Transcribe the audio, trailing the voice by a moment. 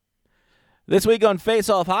This week on Face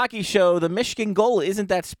Off Hockey Show, the Michigan goal isn't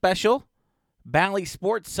that special. Bally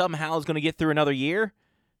Sports somehow is going to get through another year.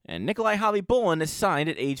 And Nikolai Khabibulin is signed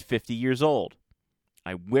at age 50 years old.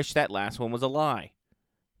 I wish that last one was a lie.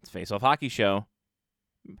 It's Face Off Hockey Show.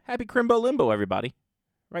 Happy Crimbo Limbo, everybody.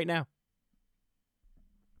 Right now.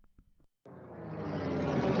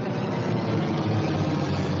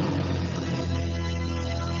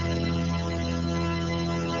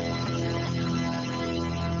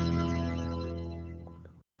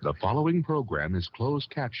 The following program is closed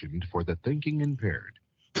captioned for the thinking impaired.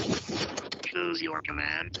 Choose your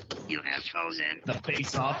command. You have chosen the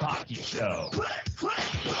Face Off Hockey Show.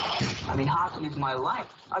 I mean, hockey is my life.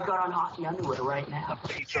 I've got on hockey underwear right now. The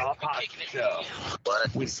Face Off Hockey Show.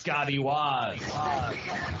 With Scotty Waz.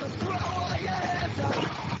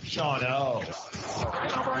 Sean O.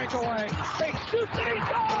 And a breakaway. They shoot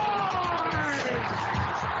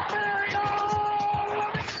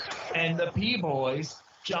And the P-Boys,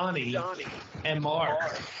 Johnny and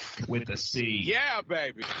Mark with the C. Yeah,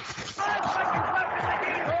 baby.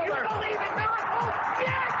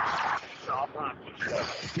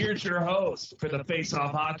 Here's your host for the Face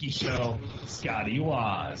Off Hockey Show, Scotty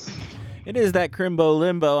Waz. It is that Crimbo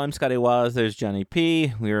Limbo. I'm Scotty Waz. There's Johnny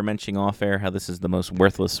P. We were mentioning off air how this is the most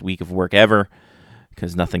worthless week of work ever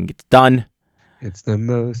because nothing gets done. It's the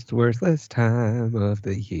most worthless time of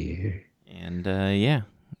the year. And yeah,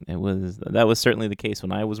 that was certainly the case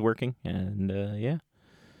when I was working, and yeah,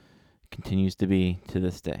 continues to be to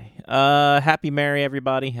this day. Happy Merry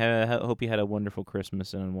everybody. Hope you had a wonderful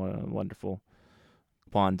Christmas and a wonderful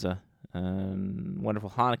Kwanzaa, wonderful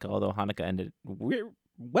Hanukkah. Although Hanukkah ended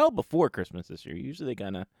well before Christmas this year. Usually they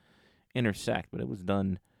kind of intersect, but it was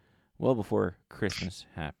done well before Christmas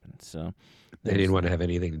happened. So they didn't want to have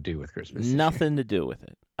anything to do with Christmas. Nothing to do with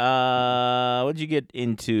it. What'd you get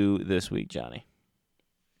into this week, Johnny?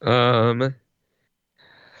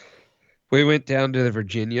 We went down to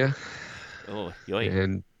Virginia. Oh,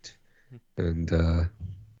 and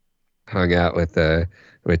hung out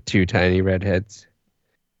with two tiny redheads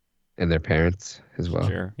and their parents as well.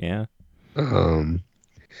 Sure, yeah.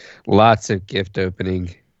 Lots of gift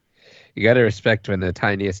opening. You got to respect when the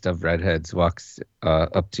tiniest of redheads walks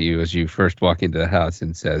up to you as you first walk into the house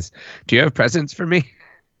and says, "Do you have presents for me?"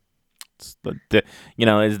 It's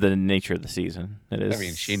is the nature of the season. It is. I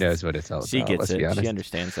mean, she knows what it's all about. She gets it. She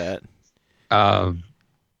understands that.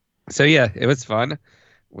 So yeah, it was fun.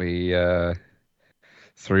 We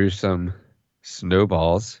threw some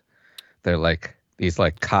snowballs. They're like these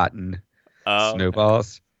cotton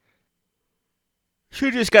snowballs. She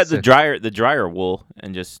just got the dryer wool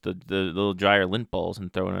and just the little dryer lint balls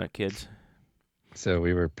and throwing it at kids. So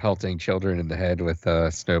we were pelting children in the head with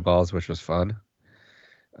snowballs, which was fun.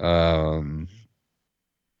 And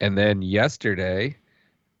then yesterday,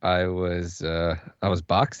 I was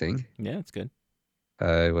boxing. Yeah, it's good.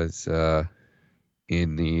 I was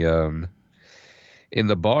in the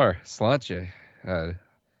bar, Slancha.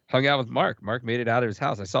 Hung out with Mark. Mark made it out of his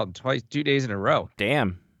house. I saw him 2 days in a row.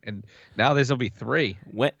 Damn. And now this will be 3.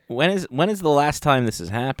 When is the last time this has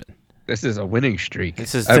happened? This is a winning streak.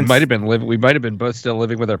 This is We might have been both still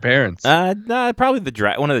living with our parents. No, probably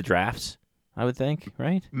one of the drafts, I would think,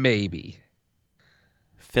 right? Maybe.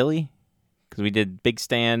 Philly? Because we did Big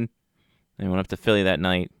Stan and went up to Philly that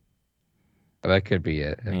night. That could be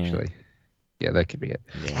it, actually. Yeah, that could be it.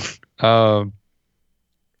 Yeah.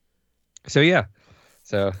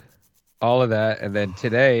 So all of that. And then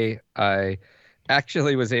today I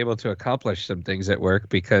actually was able to accomplish some things at work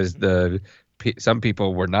because some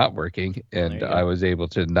people were not working and I was able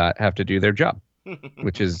to not have to do their job,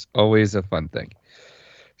 which is always a fun thing.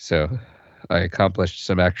 So I accomplished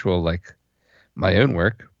some actual my own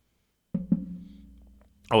work.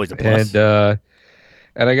 Always a plus.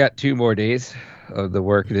 And I got 2 more days of the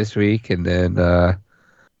work this week, and then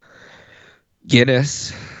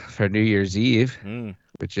Guinness for New Year's Eve,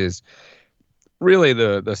 which is really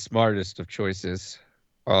the smartest of choices,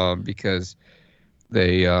 because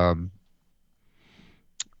they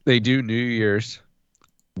do New Year's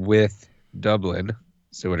with Dublin,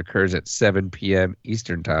 so it occurs at 7 p.m.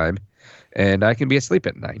 Eastern time, and I can be asleep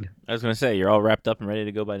at 9. I was going to say, you're all wrapped up and ready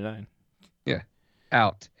to go by 9. Yeah.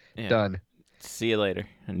 Out. Yeah. Done. See you later.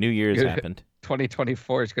 New Year's happened.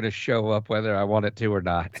 2024 is going to show up whether I want it to or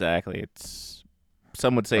not. Exactly.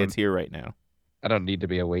 Some would say it's here right now. I don't need to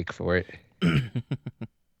be awake for it.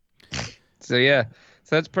 So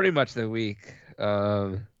that's pretty much the week.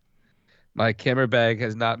 My camera bag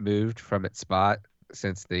has not moved from its spot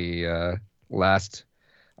since the last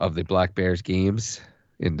of the Black Bears games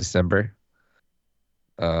in December.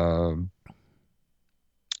 I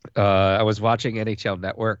was watching NHL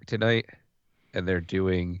Network tonight and they're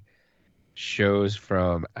doing shows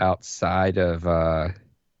from outside of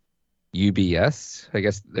UBS. I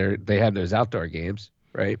guess they have those outdoor games,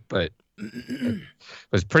 right? But it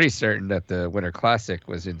was pretty certain that the Winter Classic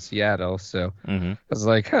was in Seattle. So I was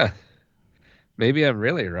like, huh, maybe I'm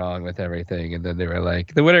really wrong with everything. And then they were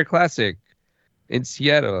like, the Winter Classic in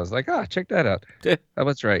Seattle. I was like, check that out. I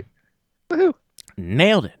was right. Woohoo.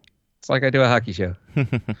 Nailed it. It's like I do a hockey show.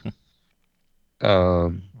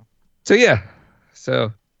 So yeah.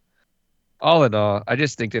 So all in all, I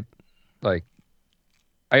just think that, like,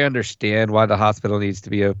 I understand why the hospital needs to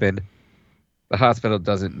be open. The hospital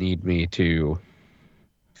doesn't need me to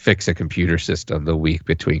fix a computer system the week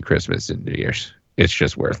between Christmas and New Year's. It's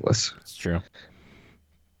just worthless. It's true.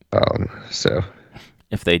 So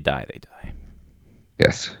if they die, they die.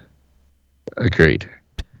 Yes. Agreed.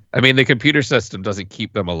 I mean, the computer system doesn't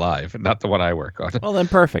keep them alive, not the one I work on. Well, then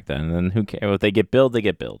perfect. Then who cares? If they get billed, they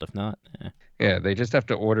get billed. If not, Yeah, they just have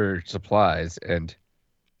to order supplies, and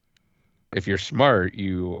if you're smart,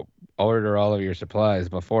 you order all of your supplies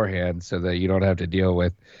beforehand so that you don't have to deal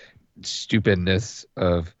with stupidness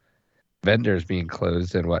of vendors being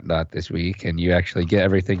closed and whatnot this week, and you actually get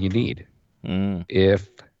everything you need if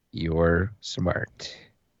you're smart.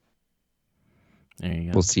 There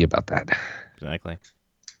you go. We'll see about that. Exactly.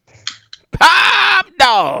 Pop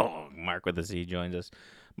dog! Mark with a Z joins us.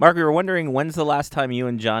 Mark, we were wondering, when's the last time you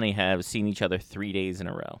and Johnny have seen each other 3 days in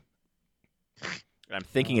a row? I'm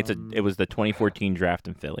thinking it was the 2014 draft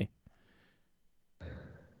in Philly.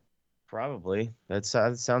 Probably. That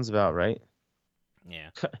sounds about right. Yeah.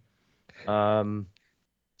 Well,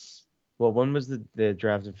 when was the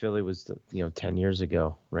draft in Philly? Was 10 years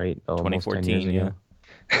ago, right? Almost 10 years 2014, ago.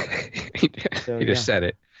 He just said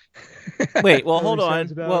it. Wait, well, hold on.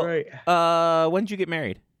 Sounds about Well, right. when did you get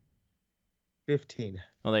married? 15.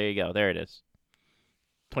 Well, there you go. There it is.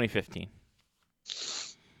 2015.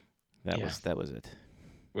 That was it.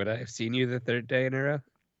 Would I have seen you the third day in a row?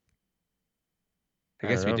 I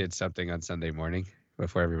guess we know. did something on Sunday morning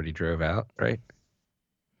before everybody drove out, right?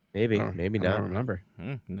 Maybe I not. don't remember.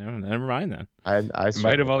 No, never mind then. I It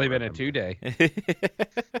might have only been a 2-day.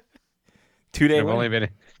 2 day. Could have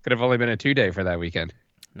only been a 2-day for that weekend.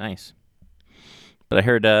 Nice. But I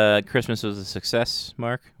heard Christmas was a success,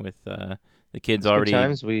 Mark, with the kids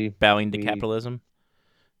already bowing to capitalism.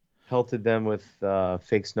 Pelted them with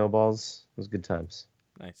fake snowballs. It was good times.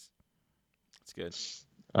 Nice. That's good.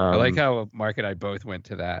 I like how Mark and I both went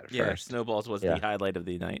to that first. Snowballs was the highlight of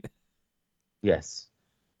the night. Yes.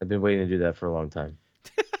 I've been waiting to do that for a long time.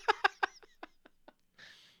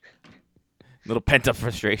 Little pent-up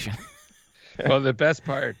frustration. Well, the best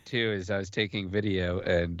part, too, is I was taking video,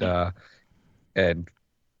 and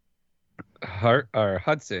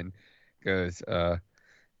Hudson goes,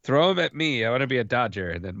 throw him at me. I want to be a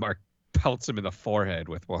Dodger. And then Mark pelts him in the forehead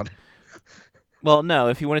with one. Well, no,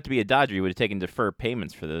 if you wanted to be a Dodger, you would have taken deferred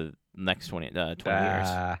payments for the next 20 years.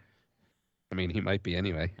 I mean, he might be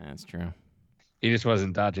anyway. That's true. He just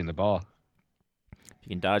wasn't dodging the ball. You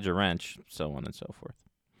can dodge a wrench, so on and so forth.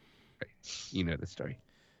 Right. You know the story.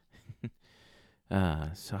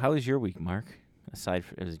 So how was your week, Mark? Aside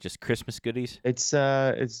from, is it just Christmas goodies? It's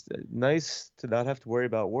nice to not have to worry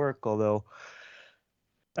about work, although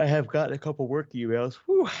I have gotten a couple work emails.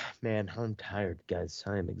 Whew, man, I'm tired, guys.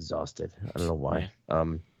 I am exhausted. I don't know why.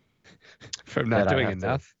 From not doing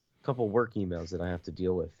enough. A couple work emails that I have to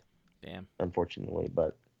deal with. Damn. Unfortunately,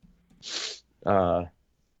 but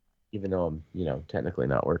even though I'm, technically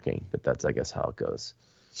not working, but that's, I guess, how it goes.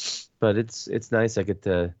 But it's nice. I get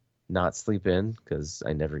to not sleep in because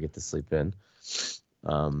I never get to sleep in.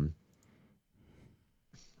 And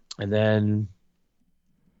then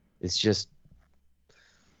it's just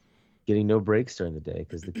getting no breaks during the day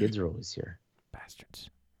because the kids are always here. Bastards.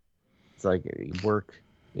 It's like work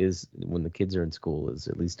is, when the kids are in school, is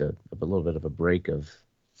at least a little bit of a break of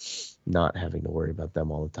not having to worry about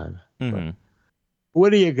them all the time. Mm-hmm. But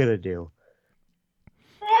what are you going to do?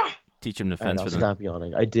 Teach them to fence I'll for them. stop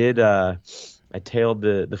yawning. I did, I tailed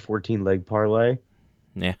the 14-leg parlay.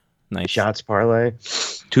 Yeah, nice. Shots parlay.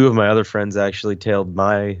 Two of my other friends actually tailed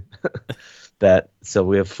my bet. So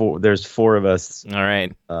we have four. There's four of us. All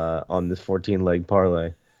right. On this 14-leg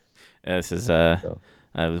parlay. This is I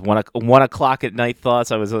was 1 o'clock at night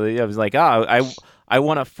thoughts. I was like, I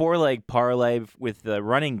won a 4-leg parlay with the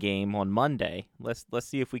running game on Monday. Let's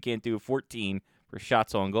see if we can't do 14 for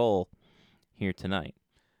shots on goal here tonight.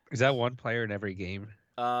 Is that one player in every game?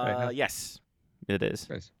 Right, yes, it is.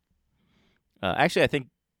 Nice. Actually, I think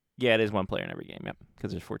it is one player in every game. Yep,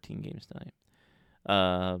 because there's 14 games tonight.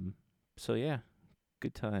 So yeah,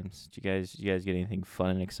 good times. Did you guys get anything fun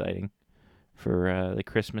and exciting for the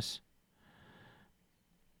Christmas?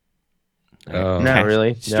 Oh, Not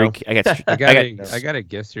really. Straight, No. I got a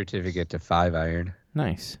gift certificate to 5-iron,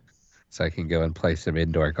 nice. so I can go and play some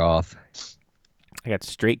indoor golf. I got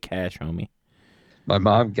straight cash, homie. My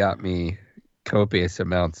mom got me copious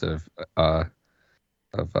amounts of what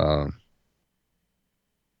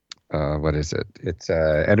is it? It's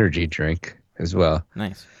energy drink as well.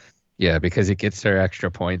 Nice. Yeah, because it gets her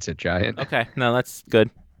extra points at Giant. Okay, no, that's good.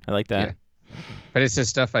 I like that. Yeah. But it's the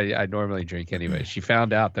stuff I normally drink anyway. She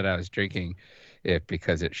found out that I was drinking it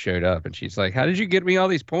because it showed up, and she's like, "How did you get me all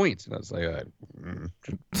these points?" And I was like,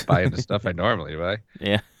 just buying the stuff I normally buy.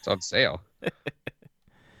 Yeah. It's on sale.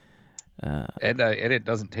 And it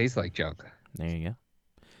doesn't taste like junk. There you go.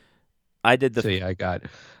 I did the. So yeah,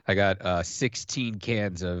 I got 16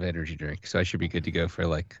 cans of energy drink, so I should be good to go for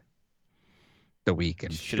like the week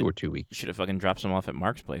and 2 weeks. Should have fucking dropped some off at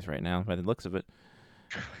Mark's place right now by the looks of it.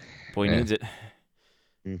 Boy Yeah. needs it.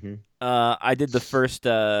 Mm-hmm. I did the first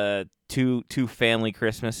two family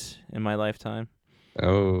Christmas in my lifetime.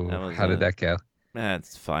 Oh, how did that go?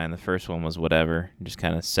 That's fine. The first one was whatever, just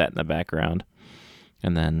kind of sat in the background,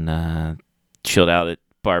 and then chilled out at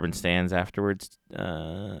Barb and Stan's afterwards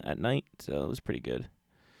at night. So it was pretty good.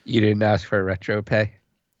 You didn't ask for a retro pay?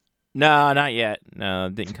 No, not yet. No,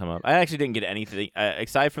 it didn't come up. I actually didn't get anything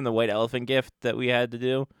aside from the white elephant gift that we had to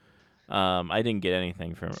do. I didn't get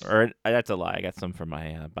anything from, or that's a lie. I got some from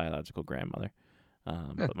my biological grandmother,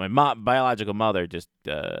 but my biological mother just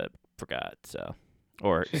forgot. So,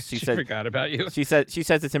 or she said forgot about you. She says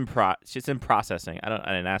it's in processing. I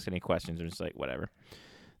didn't ask any questions. I'm just like whatever,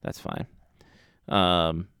 that's fine.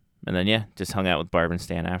 And then yeah, just hung out with Barb and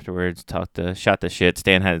Stan afterwards. Shot the shit.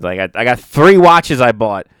 Stan had I got 3 watches I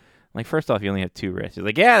bought. I'm like, first off, you only have 2 wrists. He's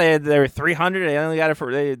like, yeah, they were $300. They only got it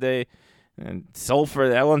for they and sold for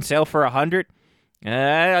that one sale for $100.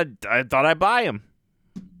 I thought I'd buy them.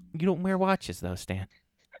 You don't wear watches though, Stan.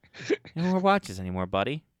 You don't wear watches anymore,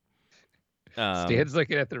 buddy. Stan's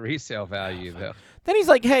looking at the resale value though. Then he's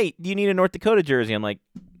like, hey, do you need a North Dakota jersey? I'm like,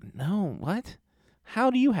 no, what? How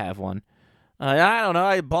do you have one? I don't know.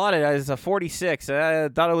 I bought it as a 46. I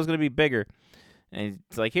thought it was going to be bigger. And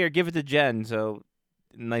it's like, here, give it to Jen. So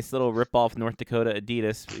nice little rip-off North Dakota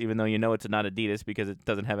Adidas, even though you know it's not Adidas because it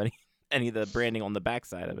doesn't have any of the branding on the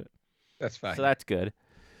backside of it. That's fine. So that's good.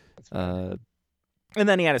 That's fine. And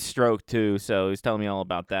then he had a stroke, too, so he's telling me all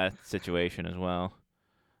about that situation as well.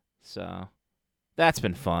 So that's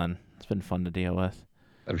been fun. It's been fun to deal with.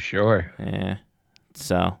 I'm sure. Yeah.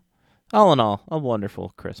 So all in all, a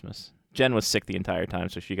wonderful Christmas. Jen was sick the entire time,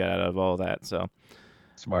 so she got out of all that. So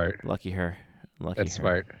smart. Lucky her. That's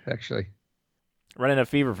smart, actually. Running a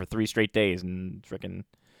fever for 3 straight days, and freaking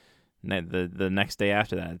the next day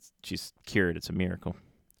after that, she's cured. It's a miracle.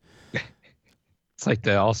 It's like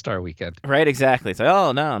the All-Star weekend. Right, exactly. It's like,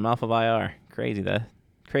 oh no, I'm off of IR. Crazy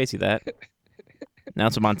that. Now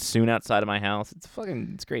it's a monsoon outside of my house. It's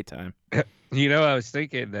a great time. You know, I was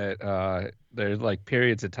thinking that there's like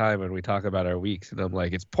periods of time when we talk about our weeks, and I'm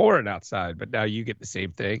like, it's pouring outside, but now you get the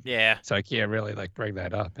same thing. Yeah. So I can't really like bring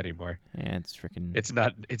that up anymore. Yeah, it's freaking. It's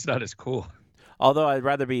not as cool. Although I'd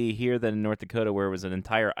rather be here than in North Dakota, where it was an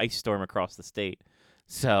entire ice storm across the state.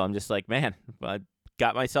 So I'm just like, man, I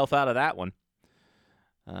got myself out of that one.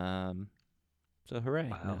 So hooray!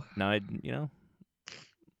 Wow. Now I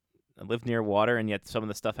live near water, and yet some of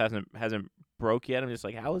the stuff hasn't broke yet. I'm just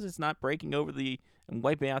like, how is this not breaking over and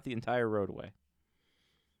wiping out the entire roadway?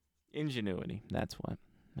 Ingenuity. That's what.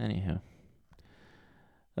 Anyhow.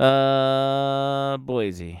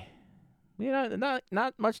 Boise.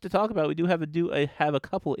 Not much to talk about. We do have a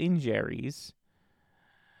couple injuries.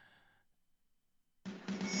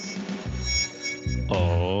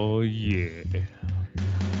 Oh yeah.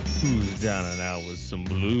 Who's down and out with some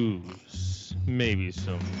blues? Maybe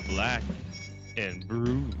some black and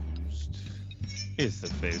bruised. It's the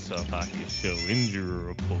Face Off Hockey Show Injury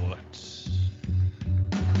Report.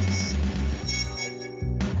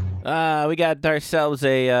 We got ourselves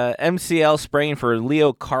a MCL sprain for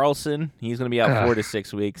Leo Carlson. He's going to be out 4 to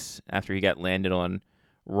 6 weeks after he got landed on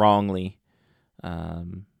wrongly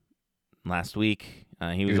last week.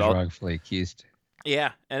 He was wrongfully accused.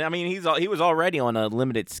 Yeah, and I mean he was already on a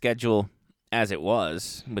limited schedule as it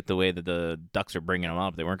was with the way that the Ducks are bringing him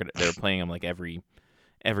up. They were playing him like every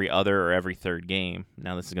other or every third game.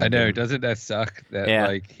 Now this is going to. I know. Doesn't that suck? That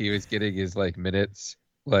like he was getting his like minutes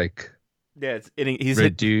like. Yeah, he's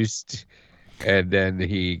reduced, and then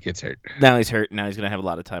he gets hurt. Now he's hurt. Now he's gonna have a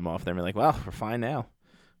lot of time off. Then we're like, well, we're fine now.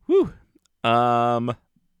 Woo. And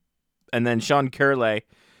then Sean Curley,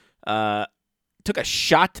 took a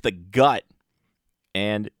shot to the gut,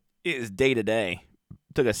 and it is day to day.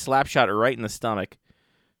 Took a slap shot right in the stomach.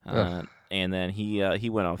 And then he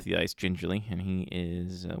went off the ice gingerly, and he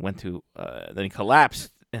then he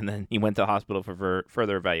collapsed, and then he went to the hospital for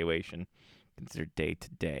further evaluation. Considered day to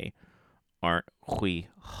day. Aren't we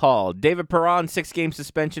all? David Perron, 6-game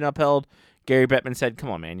suspension upheld. Gary Bettman said, "Come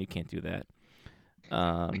on, man, you can't do that."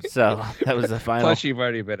 So that was the final. Plus, you've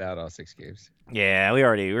already been out all 6 games. Yeah, we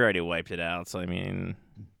already wiped it out. So I mean,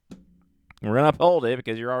 we're gonna uphold it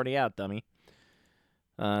because you're already out, dummy.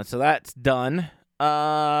 So that's done.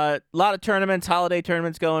 A lot of tournaments, holiday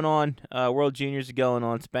tournaments going on. World Juniors is going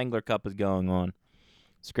on. Spangler Cup is going on.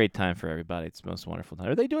 It's a great time for everybody. It's the most wonderful time.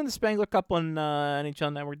 Are they doing the Spangler Cup on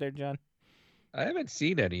NHL Network there, John? I haven't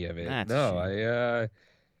seen any of it. That's no,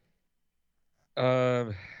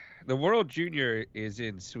 the World Junior is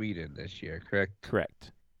in Sweden this year, correct?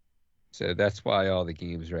 Correct. So that's why all the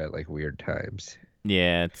games are at like weird times.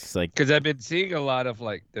 Yeah, it's like because I've been seeing a lot of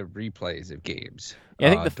like the replays of games.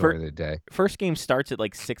 Yeah, I think during the day. First game starts at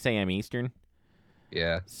like 6 a.m. Eastern.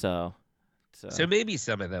 Yeah. So maybe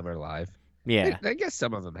some of them are live. Yeah. I guess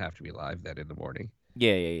some of them have to be live then in the morning.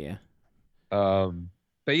 Yeah.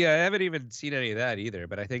 But yeah, I haven't even seen any of that either.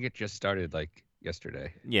 But I think it just started like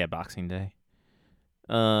yesterday. Yeah, Boxing Day.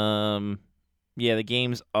 Yeah, the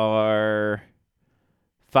games are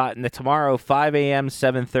tomorrow 5 a.m.,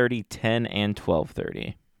 7:30, 10, and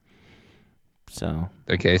 12:30. So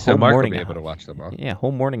okay, so Mark will be able to watch them all. Yeah,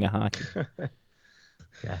 whole morning of hockey.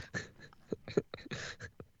 Yeah.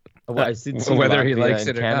 Well, I did see whether he Latvia likes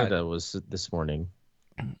and it or Canada not. was this morning.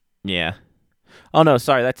 Yeah. Oh no,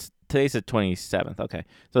 sorry. Today's the 27th. Okay,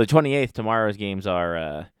 so the 28th. Tomorrow's games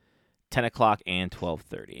are 10 o'clock and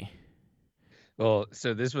 12:30. Well,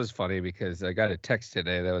 so this was funny because I got a text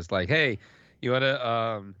today that was like, "Hey, you want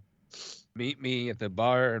to meet me at the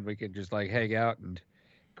bar and we can just like hang out and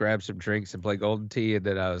grab some drinks and play Golden Tee?" And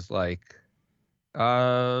then I was like,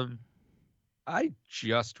 I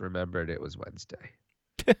just remembered it was Wednesday.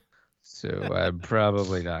 So I'm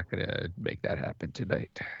probably not going to make that happen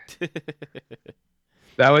tonight.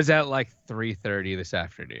 That was at like 3:30 this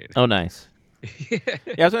afternoon. Oh, nice. Yeah,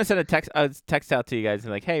 I was going to send a text out to you guys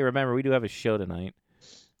and like, hey, remember, we do have a show tonight.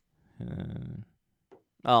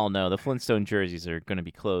 Oh, no, the Flintstone jerseys are going to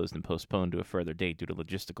be closed and postponed to a further date due to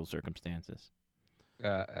logistical circumstances.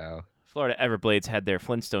 Uh-oh. Florida Everblades had their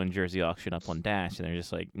Flintstone jersey auction up on Dash, and they're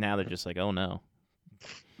just like, oh, no.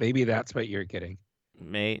 Maybe that's what you're getting.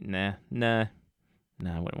 Nah, I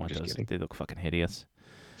wouldn't want those. Kidding. They look fucking hideous.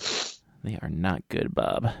 They are not good,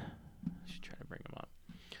 Bob. I should try to bring them up.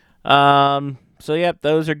 So yep,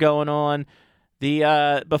 those are going on.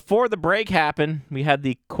 The before the break happened, we had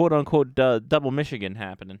the quote unquote double Michigan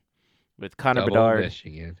happening with Connor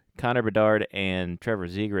Bedard and Trevor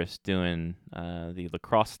Zegras doing the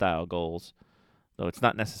lacrosse style goals. Though it's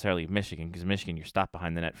not necessarily Michigan, because Michigan you're stopped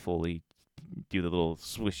behind the net fully, do the little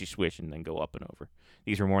swishy swish and then go up and over.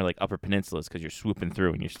 These are more like upper peninsulas because you're swooping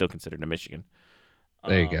through and you're still considered a Michigan.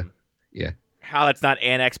 There you go. Yeah. How that's not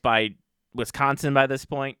annexed by Wisconsin by this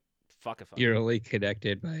point? Fuck if you're only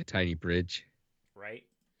connected by a tiny bridge. Right.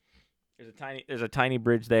 There's a tiny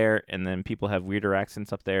bridge there, and then people have weirder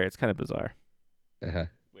accents up there. It's kind of bizarre.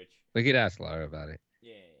 We could ask Laura about it.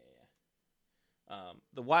 Yeah.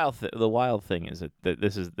 The wild thing is that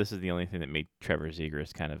this is the only thing that made Trevor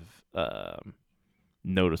Zegras kind of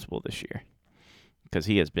noticeable this year, because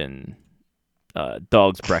he has been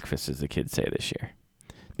dog's breakfast, as the kids say, this year.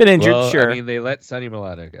 Been injured, sure. I mean, they let Sonny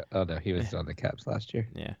Milano go. Oh no, he was on the Caps last year.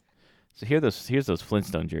 Yeah. So here's those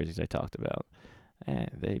Flintstone jerseys I talked about.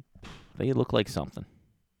 They look like something.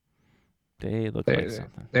 They're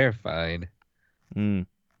fine.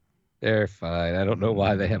 They're fine. I don't know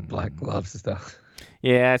why they have black gloves though.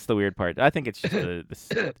 Yeah, that's the weird part. I think it's just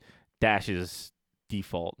the Dash's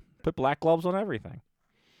default. Put black gloves on everything.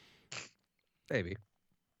 Maybe.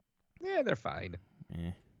 Yeah, they're fine.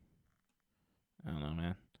 Yeah. I don't know,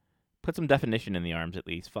 man. Put some definition in the arms at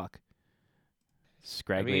least. Fuck.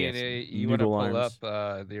 Scraggly. I mean, you want to pull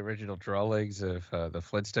up the original drawings of the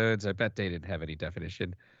Flintstones? I bet they didn't have any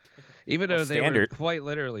definition. Even though they were quite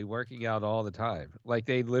literally working out all the time. Like,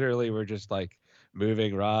 they literally were just, like,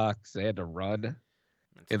 moving rocks. They had to run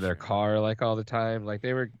in their car, like, all the time. Like,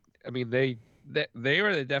 they were, I mean, they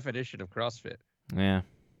were the definition of CrossFit. Yeah.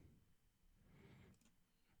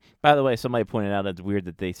 By the way, somebody pointed out it's weird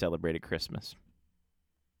that they celebrated Christmas.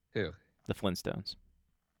 Who? The Flintstones.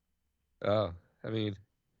 Oh, I mean,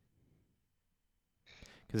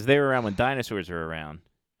 because they were around when dinosaurs were around.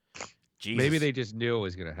 Jesus. Maybe they just knew it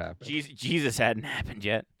was going to happen. Jesus hadn't happened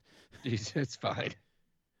yet. Jesus, it's fine.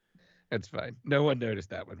 It's fine. No one noticed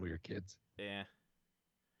that when we were kids. Yeah.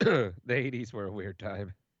 The 80s were a weird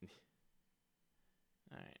time.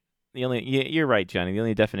 All right. You're right, Johnny. The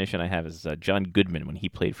only definition I have is John Goodman when he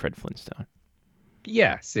played Fred Flintstone.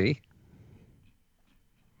 Yeah, see?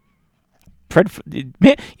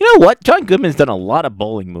 Man, you know what? John Goodman's done a lot of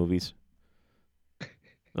bowling movies.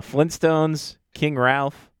 The Flintstones, King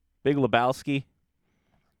Ralph, Big Lebowski.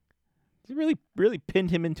 He really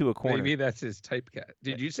pinned him into a corner. Maybe that's his typecast.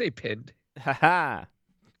 Did you say pinned? Ha.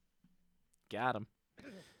 Got him.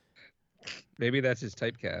 Maybe that's his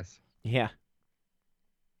typecast. Yeah.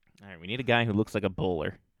 All right, we need a guy who looks like a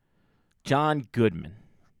bowler. John Goodman.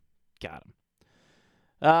 Got him.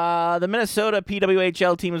 The Minnesota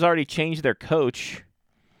PWHL team has already changed their coach.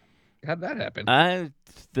 How'd that happen?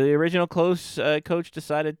 The original coach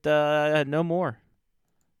decided no more.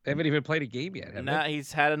 They haven't even played a game yet, have they?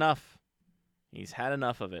 He's had enough. He's had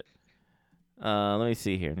enough of it. Let me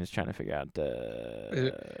see here. I'm just trying to figure out.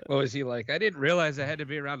 What was he like? I didn't realize I had to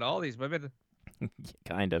be around all these women.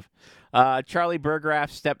 Kind of. Charlie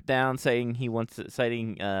Burgraff stepped down, citing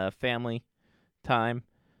family time.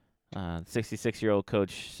 The 66-year-old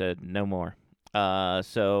coach said no more.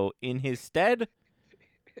 So in his stead,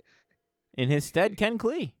 Ken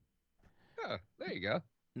Klee. Oh, there you go.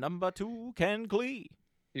 Number 2, Ken Klee.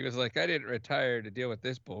 He was like, I didn't retire to deal with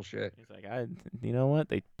this bullshit. He's like, you know what?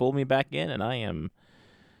 They pulled me back in, and I am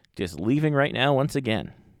just leaving right now once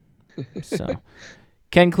again. So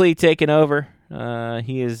Ken Klee taking over.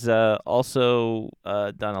 He has also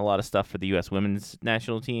done a lot of stuff for the U.S. women's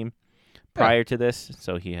national team prior to this.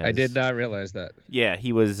 So he has. I did not realize that. Yeah,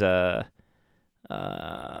 he was. What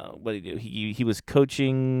did he do? He was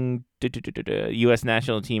coaching U.S.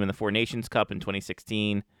 national team in the Four Nations Cup in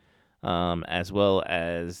 2016, as well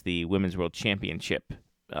as the Women's World Championship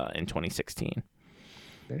in 2016.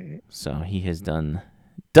 So he has done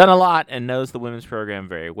a lot and knows the women's program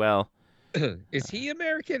very well. Is he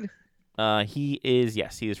American? He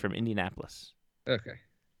is from Indianapolis. Okay.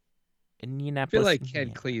 Indianapolis. I feel like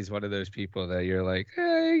Ken Klee is one of those people that you're like,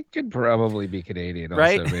 he could probably be Canadian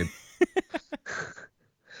right? also, maybe.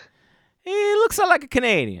 He looks like a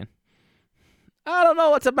Canadian. I don't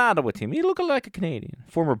know what's the matter with him. He looks like a Canadian.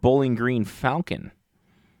 Former Bowling Green Falcon.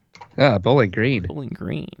 Ah, Bowling Green. Bowling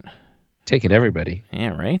Green. Taking everybody. Yeah,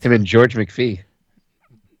 right? Him and George McPhee.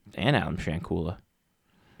 And Adam Shankula.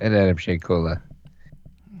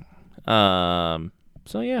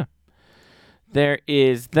 So yeah. There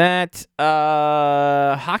is that.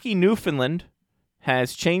 Hockey Newfoundland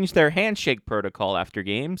has changed their handshake protocol after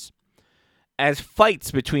games, as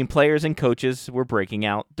fights between players and coaches were breaking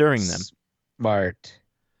out during them. Smart.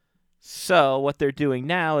 So what they're doing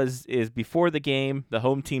now is before the game, the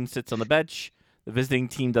home team sits on the bench, the visiting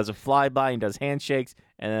team does a flyby and does handshakes,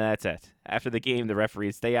 and then that's it. After the game, the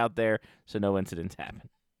referees stay out there so no incidents happen.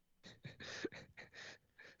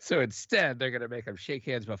 So instead, they're going to make them shake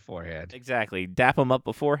hands beforehand. Exactly. Dap them up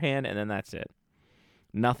beforehand, and then that's it.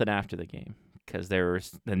 Nothing after the game. Because there were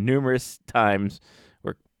the numerous times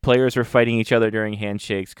where players were fighting each other during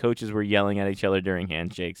handshakes, coaches were yelling at each other during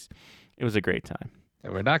handshakes. It was a great time.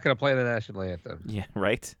 And we're not going to play the national anthem. Yeah,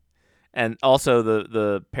 right? And also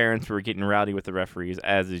the parents were getting rowdy with the referees,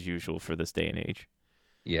 as is usual for this day and age.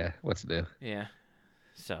 Yeah, what's new? Yeah.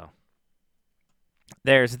 So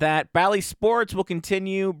there's that. Bally Sports will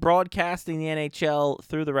continue broadcasting the NHL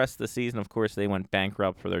through the rest of the season. Of course, they went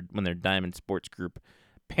bankrupt when their Diamond Sports Group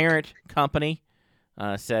parent company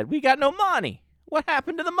said, we got no money. What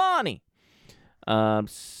happened to the money?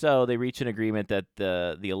 So they reached an agreement that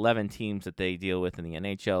the 11 teams that they deal with in the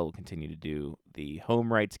NHL will continue to do the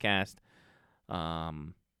home rights cast.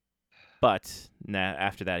 But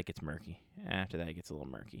after that, it gets murky. After that, it gets a little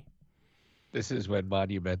murky. This is when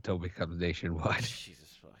Monumental becomes nationwide.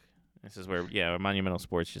 Jesus fuck. This is where Monumental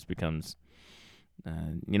Sports just becomes,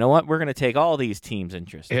 you know what? We're going to take all these teams'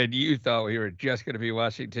 interest. And you thought we were just going to be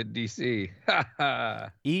Washington, D.C. Ha ha.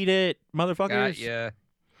 Eat it, motherfuckers. Got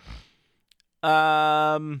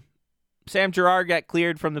ya. Sam Girard got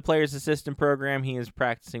cleared from the players' assistant program. He is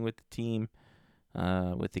practicing with the team,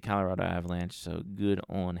 with the Colorado Avalanche, so good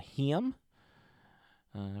on him.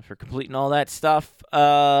 For completing all that stuff.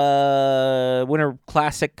 Winter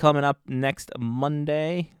Classic coming up next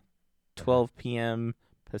Monday, 12 p.m.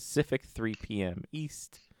 Pacific, 3 p.m.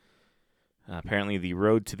 East. Apparently the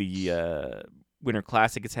road to the Winter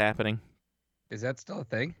Classic is happening. Is that still a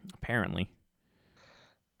thing? Apparently.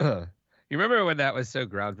 You remember when that was so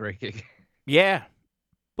groundbreaking? Yeah.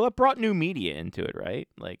 Well, it brought new media into it, right?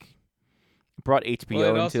 Like, it brought HBO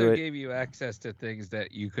well, it into it. also gave you access to things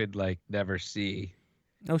that you could, never see.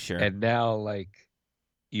 Oh, sure. And now,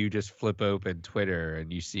 you just flip open Twitter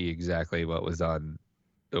and you see exactly what was on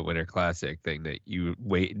the Winter Classic thing that you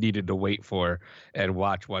needed to wait for and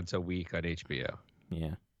watch once a week on HBO.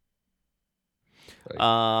 Yeah.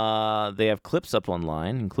 They have clips up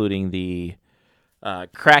online, including the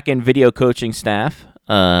Kraken video coaching staff,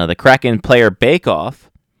 the Kraken player bake-off,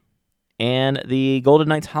 and the Golden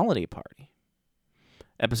Knights holiday party.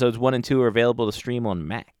 Episodes 1 and 2 are available to stream on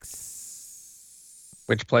Max.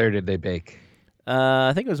 Which player did they bake?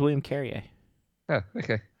 I think it was William Carrier. Oh,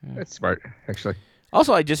 okay. That's smart, actually.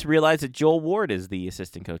 Also, I just realized that Joel Ward is the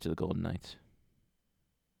assistant coach of the Golden Knights.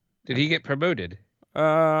 Did he get promoted?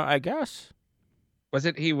 I guess.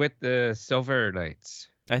 Wasn't he with the Silver Knights?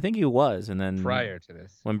 I think he was, and then prior to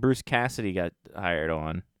this, when Bruce Cassidy got hired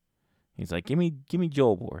on, he's like, "Give me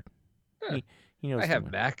Joel Ward." Huh. He knows. I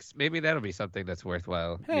have Max. Maybe that'll be something that's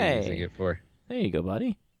worthwhile using it for. There you go,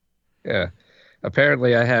 buddy. Yeah.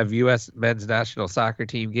 Apparently, I have U.S. men's national soccer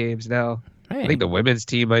team games now. Hey. I think the women's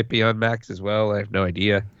team might be on Max as well. I have no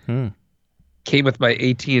idea. Came with my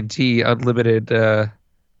AT&T unlimited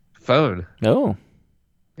phone. Oh.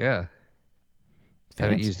 Yeah. Fancy.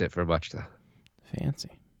 Haven't used it for much, though. Fancy.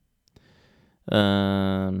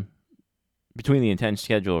 Between the intense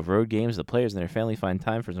schedule of road games, the players and their family find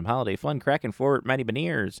time for some holiday fun. Kraken forward Matty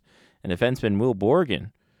Beniers and defenseman Will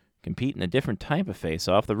Borgen compete in a different type of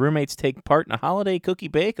face-off. The roommates take part in a holiday cookie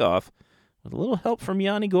bake-off with a little help from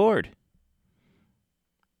Yanni Gord.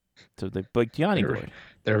 So they baked Yanni Gord.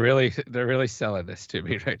 They're really selling this to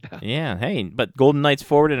me right now. Yeah, hey, but Golden Knights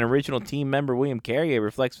forward and original team member William Carrier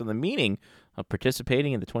reflects on the meaning of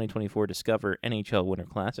participating in the 2024 Discover NHL Winter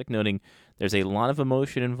Classic, noting there's a lot of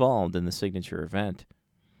emotion involved in the signature event.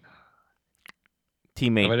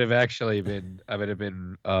 Teammate, I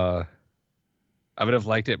would have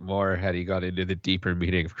liked it more had he got into the deeper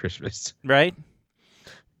meaning of Christmas. Right?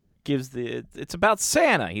 It's about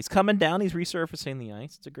Santa. He's coming down. He's resurfacing the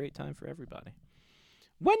ice. It's a great time for everybody.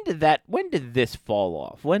 When did this fall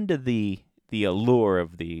off? When did the allure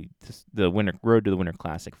of the winter road to the Winter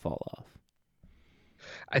Classic fall off?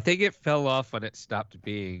 I think it fell off when it stopped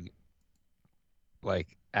being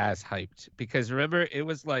like as hyped, because remember, it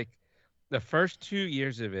was like the first 2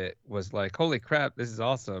 years of it was like, holy crap, this is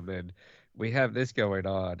awesome, and we have this going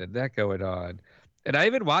on and that going on. And I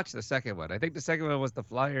even watched the second one. I think the second one was the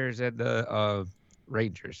Flyers and the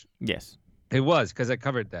Rangers. Yes. It was, because I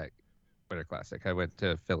covered that Winter Classic. I went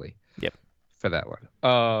to Philly. Yep. For that one.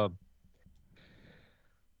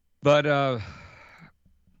 But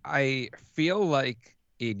I feel like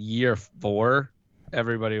in year 4,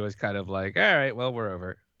 everybody was kind of like, all right, well, we're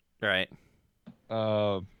over it. Right.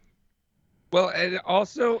 Well, and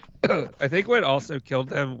also, I think what also killed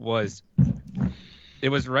them was it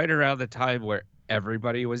was right around the time where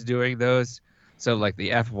everybody was doing those. So like the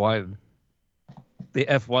F1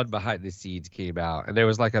 behind the scenes came out, and there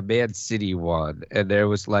was like a Man City one, and there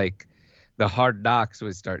was like the Hard Knocks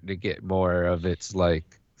was starting to get more of its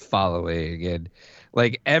like following, and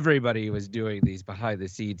like everybody was doing these behind the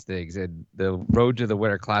scenes things, and the Road to the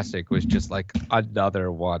Winter Classic was just like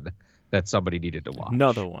another one that somebody needed to watch.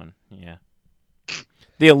 Another one, yeah.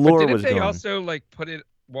 The allure was gone. They gone. also like put it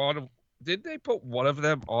one. Did they put one of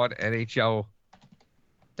them on NHL.com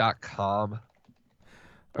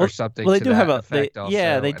or something? Well, they to do that have effect also.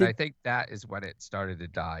 yeah, they and did. I think that is when it started to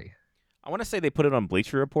die. I want to say they put it on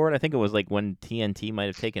Bleacher Report. I think it was like when TNT might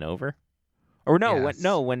have taken over, or no, Yes.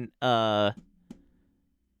 when was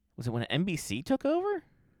it when NBC took over?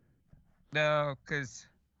 No, because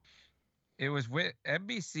it was when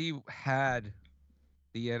NBC had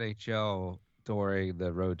the NHL during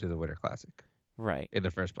the Road to the Winter Classic. Right. In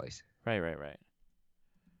the first place. Right.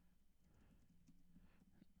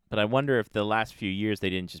 But I wonder if the last few years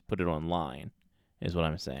they didn't just put it online, is what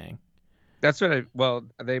I'm saying. That's what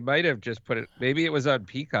they might have just put it. Maybe it was on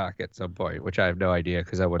Peacock at some point, which I have no idea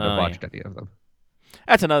because I wouldn't have watched any of them.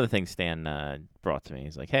 That's another thing Stan brought to me.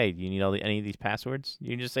 He's like, hey, do you need any of these passwords? You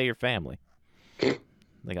can just say your family.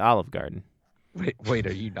 Like Olive Garden. Wait,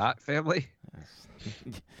 are you not family?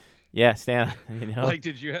 Yeah, Stan. You know? Like,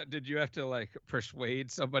 did you have to like persuade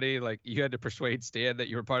somebody? Like, you had to persuade Stan that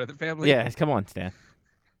you were part of the family? Yeah, come on, Stan.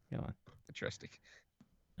 Come on. Interesting.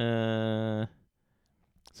 So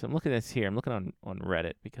I'm looking at this here. I'm looking on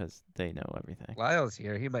Reddit because they know everything. Lyle's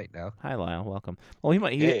here. He might know. Hi, Lyle. Welcome. Well, he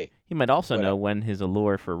might also know when his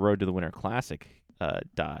allure for Road to the Winter Classic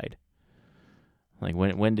died. Like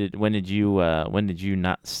when did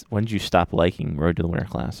you stop liking Road to the Winter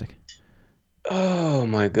Classic? Oh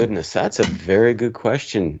my goodness, that's a very good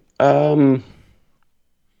question.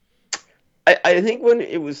 I think when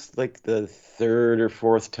it was like the third or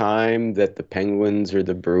fourth time that the Penguins or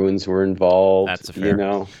the Bruins were involved. That's fair.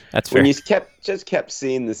 That's fair. When you kept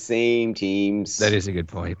seeing the same teams. That is a good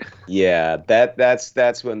point. Yeah,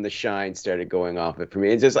 that's when the shine started going off it for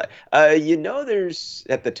me. It's just like there's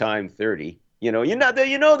at the time 30.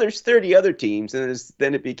 there's 30 other teams, and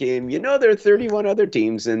then it became, there are 31 other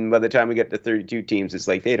teams, and by the time we get to 32 teams, it's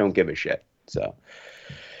like they don't give a shit. So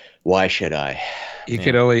why should I? You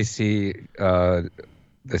could only see the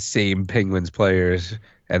same Penguins players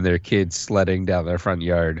and their kids sledding down their front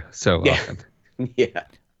yard so often.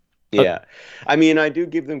 Yeah. I mean, I do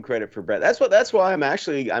give them credit for Brett. That's why I'm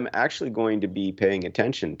actually going to be paying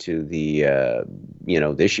attention to the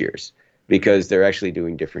this year's, because they're actually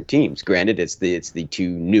doing different teams. Granted, it's the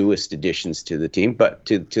two newest additions to the team, but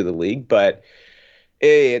to the league, but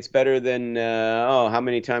hey, it's better than how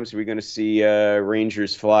many times are we going to see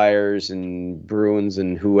Rangers, Flyers, and Bruins,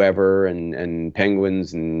 and whoever, and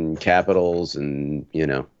Penguins, and Capitals, and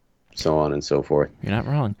so on and so forth. You're not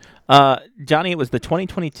wrong. Johnny, it was the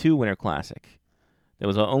 2022 Winter Classic. It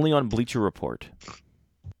was only on Bleacher Report.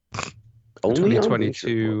 Only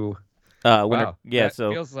 2022. Winter, wow. Yeah,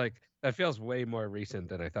 that feels way more recent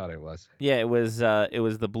than I thought it was. Yeah, it was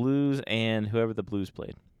the Blues and whoever the Blues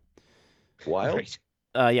played. Wild? Right.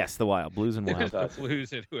 Yes, the Wild. Blues and Wild. The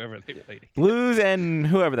Blues and whoever they played. Blues and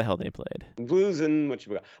whoever the hell they played. Blues and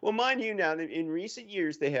well, mind you, now in recent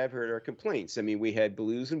years they have heard our complaints. I mean, we had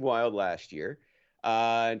Blues and Wild last year.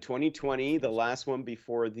 In 2020, the last one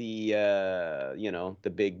before the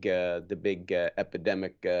big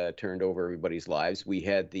epidemic turned over everybody's lives, we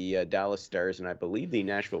had the Dallas Stars and I believe the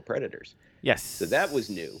Nashville Predators. Yes. So that was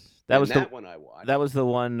new. That was the one I watched. That was the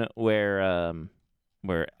one where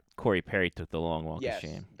Corey Perry took the long walk of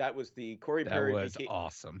shame. That was the Corey Perry. That was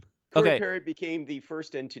awesome. Corey Perry became the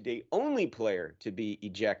first and today only player to be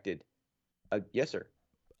ejected. Yes, sir.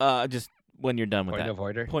 Just when you're done with that.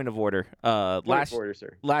 Point of order.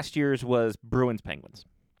 Sir. Last year's was Bruins Penguins.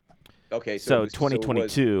 Okay, so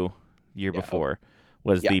 2022, year before,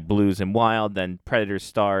 was the Blues and Wild, then Predators,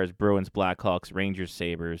 Stars, Bruins, Blackhawks, Rangers,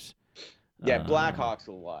 Sabres. Yeah, Blackhawks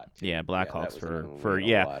a lot. Too. Yeah, Blackhawks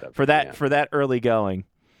for that early going.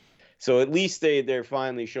 So at least they're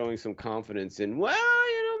finally showing some confidence in,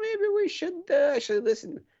 maybe we should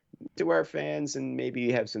listen to our fans and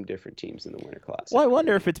maybe have some different teams in the Winter Classic. Well, I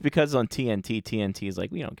wonder if it's because on TNT is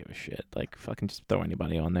like, we don't give a shit. Like, fucking just throw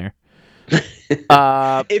anybody on there.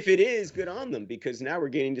 If it is, good on them, because now we're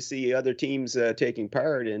getting to see other teams taking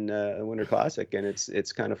part in a Winter Classic, and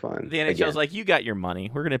it's kind of fun. The NHL's like, you got your money.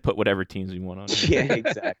 We're going to put whatever teams we want on. Yeah,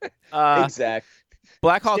 exactly. Exactly.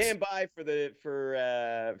 Blackhawks stand by for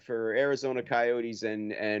Arizona Coyotes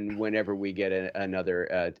and whenever we get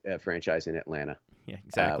another franchise in Atlanta. Yeah,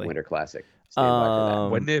 exactly. Winter Classic. Stand by for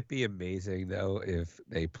that. Wouldn't it be amazing though if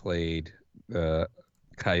they played the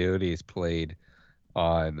Coyotes played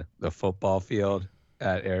on the football field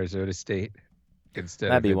at Arizona State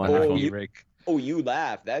instead That'd be wonderful. You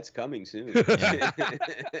laugh. That's coming soon.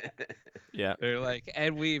 Yeah. They're like,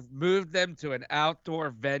 and we've moved them to an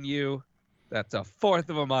outdoor venue that's a fourth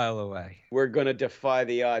of a mile away. We're gonna defy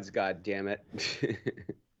the odds, God damn it.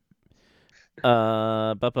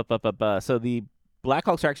 So the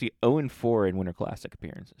Blackhawks are actually 0-4 in Winter Classic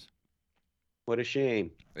appearances. What a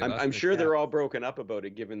shame. I'm sure they're all broken up about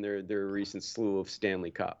it, given their recent slew of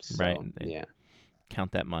Stanley Cups. So, right. Yeah.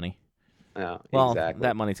 Count that money. Well, exactly.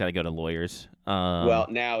 That money's got to go to lawyers. Well,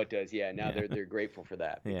 now it does. Yeah. Now they're grateful for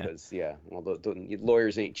that because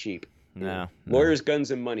lawyers ain't cheap. No. Lawyers,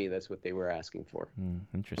 guns, and money. That's what they were asking for.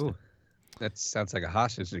 Interesting. Ooh, that sounds like a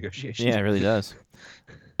hostage negotiation. Yeah, it really does.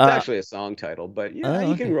 It's actually a song title, but you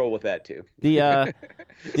can roll with that too. The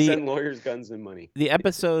Send lawyers, guns, and money. The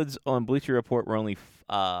episodes on Bleacher Report were only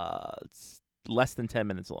less than 10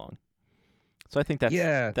 minutes long. So I think that's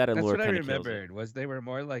that's allure what I kind of remembered. Was they were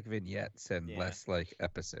more like vignettes and less like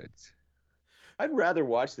episodes. I'd rather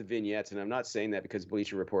watch the vignettes, and I'm not saying that because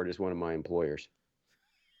Bleacher Report is one of my employers.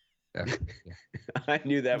 I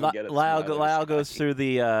knew that would get us. Lyle goes through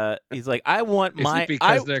the. He's like, I want my.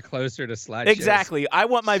 Because they're closer to slideshows. Exactly. I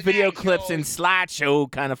want my video clips in slideshow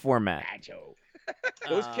kind of format.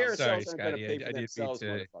 Those carousels sorry, aren't going to pay for themselves,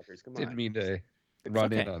 motherfuckers. Come on. Didn't mean to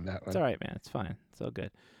run in on that one. It's all right, man. It's fine. It's all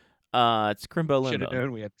good. It's Crimbo Limbo. Should have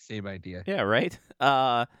known we had the same idea. Yeah, right?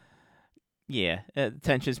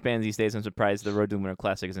 Attention spans these days. I'm surprised the Road to the Winter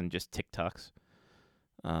Classic isn't just TikToks.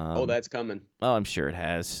 That's coming. Oh, I'm sure it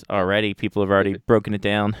has already. People have already broken it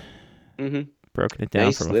down. Mm-hmm. Broken it down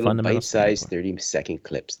nice from a little fundamental bite-sized 30-second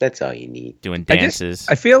clips. That's all you need. Doing dances.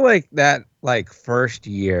 I feel like that first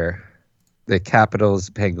year, the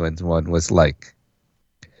Capitals Penguins one was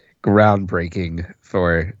groundbreaking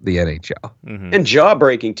for the NHL. Mm-hmm. And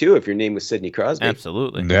jaw-breaking too if your name was Sidney Crosby.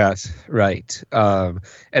 Absolutely. Yes, right. And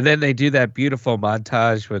then they do that beautiful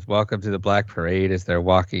montage with Welcome to the Black Parade as they're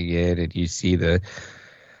walking in, and you see the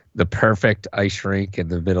perfect ice rink in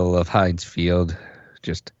the middle of Heinz Field,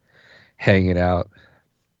 just hanging out,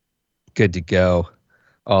 good to go,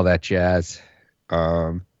 all that jazz.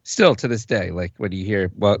 Still to this day, like when you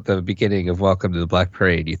hear the beginning of Welcome to the Black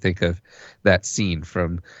Parade, you think of that scene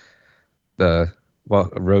from the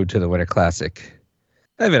Road to the Winter Classic.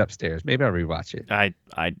 I have it upstairs. Maybe I'll rewatch it. I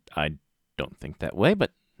don't think that way,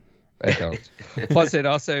 but I don't. Plus, it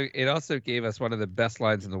also gave us one of the best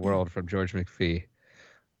lines in the world from George McPhee.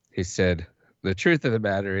 He said, "The truth of the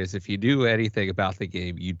matter is, if you knew anything about the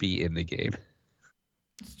game, you'd be in the game."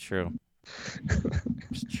 It's true.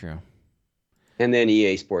 It's true. And then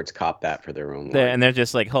EA Sports copped that for their own line. And they're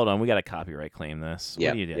just like, hold on, we got to copyright claim this. Yeah,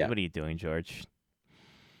 What are you doing? yeah. What are you doing, George?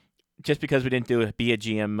 Just because we didn't do it, be a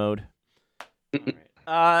GM mode.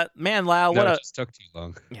 Man, Lyle, No, it just took too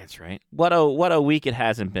long. That's right. What a week it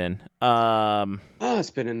hasn't been. It's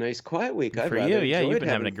been a nice quiet week. For you, yeah, you've been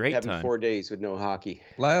having a great having time. 4 days with no hockey.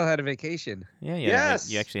 Lyle had a vacation. Yeah. Yes,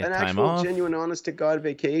 You actually had an time actual, off. genuine, honest to God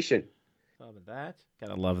vacation. Love that.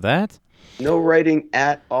 Gotta love that. No writing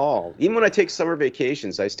at all. Even when I take summer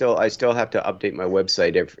vacations, I still have to update my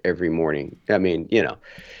website every morning. I mean,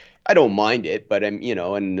 I don't mind it, but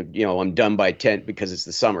I'm done by 10 because it's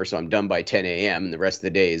the summer, so I'm done by 10 a.m. and the rest of the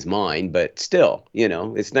day is mine. But still,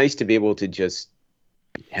 it's nice to be able to just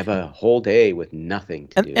have a whole day with nothing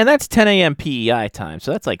to do. And that's 10 a.m. PEI time,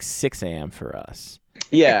 so that's like 6 a.m. for us.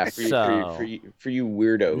 Yeah, for you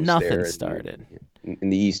weirdos. Nothing there started in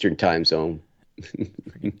the Eastern time zone.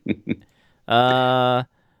 But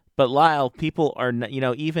Lyle, people are,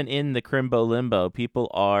 even in the Crimbo limbo, people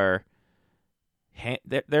are,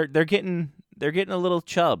 they're getting a little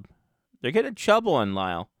chub. They're getting a chub on,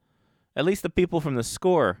 Lyle. At least the people from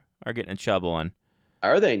TheScore are getting a chub on.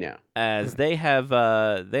 Are they now? As they have,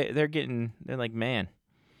 they're like, man,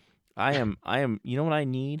 I am. You know what I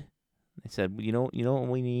need? They said, you know what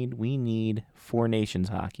we need? We need Four Nations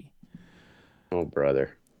hockey. Oh,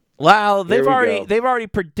 brother. Wow, There they've we go. already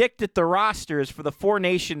predicted the rosters for the Four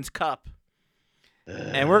Nations Cup,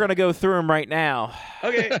 and we're gonna go through them right now.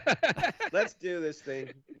 Okay, let's do this thing.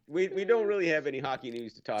 We don't really have any hockey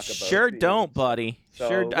news to talk about. Sure don't, buddy. So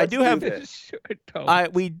sure, I let's do have. this. Sure don't.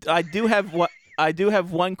 I do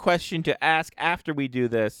have one question to ask after we do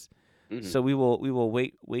this, so we will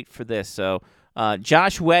wait for this. So,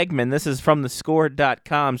 Josh Wegman, this is from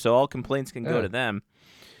TheScore.com, so all complaints can go to them.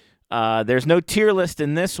 There's no tier list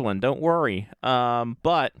in this one. Don't worry.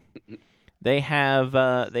 But they have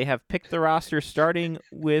picked the roster starting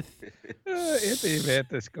with. Anthony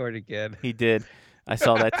Mantha scored again. He did. I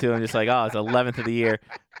saw that too. I'm just like, it's 11th of the year,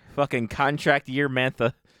 fucking contract year,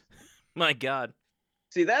 Mantha. My God.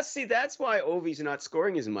 See, that's why Ovi's not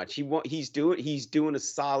scoring as much. He's doing a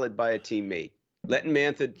solid by a teammate, letting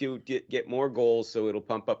Mantha get more goals, so it'll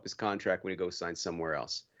pump up his contract when he goes sign somewhere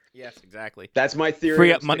else. Yes, exactly. That's my theory.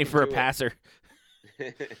 Free up money for a passer.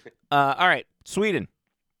 All right, Sweden.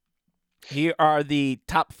 Here are the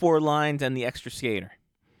top 4 lines and the extra skater.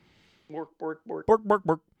 Bork.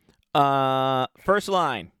 First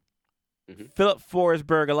line. Philip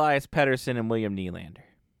Forsberg, Elias Pettersson, and William Nylander.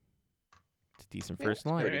 It's a decent first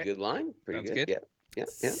line. Pretty good line. Pretty good. Yeah.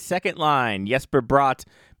 Second line. Jesper Bratt,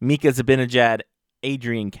 Mika Zibanejad,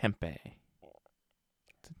 Adrian Kempe.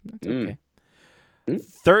 That's okay.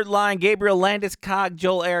 Third line, Gabriel Landeskog,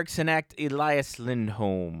 Joel Eriksson Ek, Elias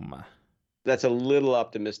Lindholm. That's a little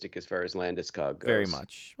optimistic as far as Landeskog goes. Very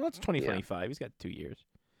much. Well, it's 2025. He's got 2 years.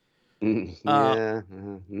 Yeah.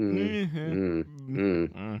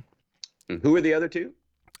 Who are the other two?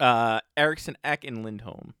 Eriksson Ek and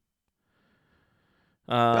Lindholm.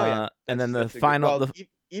 And then the final...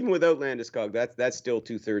 even without Landeskog, that's still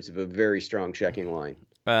 2/3 of a very strong checking line.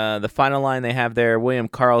 The final line they have there, William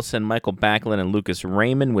Karlsson, Michael Backlund, and Lucas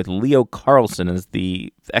Raymond, with Leo Carlsson as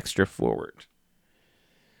the extra forward.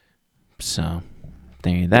 So,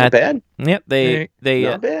 there that. Not bad. Yep, they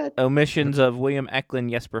Not bad. Omissions of William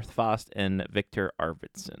Eklund, Jesper Fast, and Victor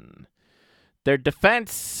Arvidsson. Their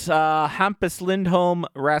defense, Hampus Lindholm,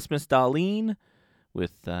 Rasmus Dahlin,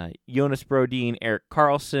 with Jonas Brodin, Erik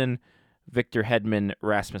Karlsson, Victor Hedman,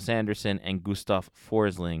 Rasmus Andersson, and Gustav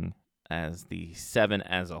Forsling as the 7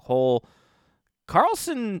 as a whole.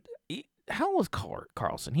 Carlson, how old is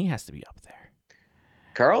Carlson? He has to be up there.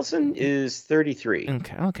 Carlson is 33.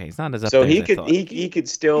 Okay, he's not as up so there. he as could I thought. he could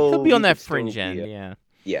still He'll be on that could fringe still end. be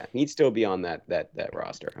Yeah, he'd still be on that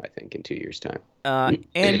roster, I think, in 2 years' time. And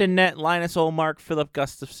in net, Linus Ullmark, Philip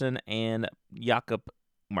Gustafsson, and Jakob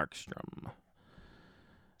Markstrom.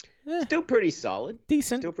 Still pretty solid.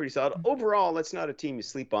 Decent. Still pretty solid. Overall, that's not a team you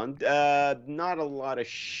sleep on. Not a lot of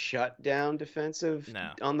shutdown defensive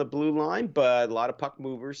on the blue line, but a lot of puck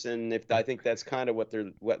movers, and I think that's kind of what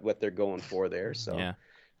they're going for there. So,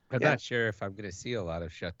 I'm not sure if I'm going to see a lot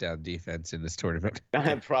of shutdown defense in this tournament.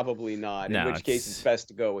 Probably not. No, in which case, it's best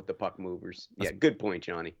to go with the puck movers. Yeah, good point,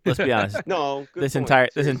 Johnny. Let's be honest. No, good this point. entire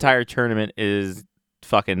Seriously. tournament is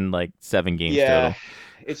fucking like 7 games Yeah,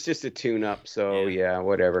 it's just a tune-up. So yeah,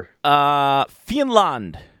 whatever. total.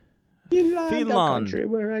 Finland. Finland, a country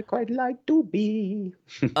where I quite like to be.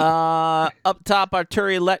 Up top,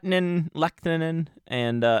 Arturi Lehtinen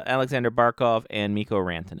and Alexander Barkov and Mikko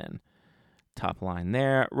Rantanen. Top line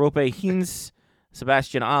there. Rope Hintz,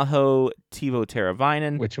 Sebastian Aho, Teuvo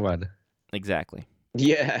Teravainen. Which one? Exactly.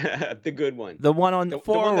 Yeah, the good one. The one on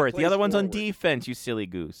forward. The other one's forward. on defense, you silly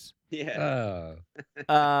goose. Yeah.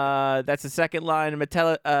 That's the second line.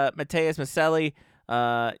 Mateus Maselli,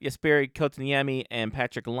 Jesperi Kotkaniemi, and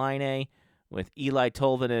Patrick Laine with Eli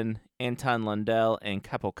Tolvanen, Anton Lundell, and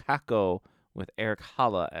Capo Kakko with Eric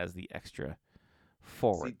Haula as the extra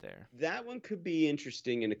forward there. That one could be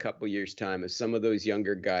interesting in a couple years' time if some of those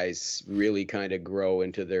younger guys really kind of grow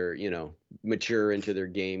into their, mature into their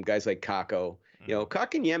game. Guys like Kakko,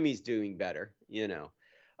 Kotkaniemi's doing better, but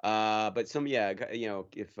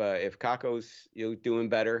if Kakko's doing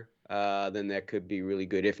better, then that could be really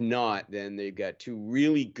good. If not, then they've got two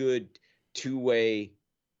really good two-way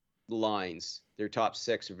lines. Their top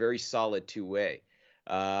 6 are very solid two-way.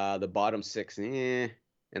 The bottom 6,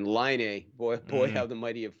 and Laine, boy, how the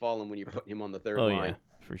mighty have fallen when you're putting him on the third line. Yeah,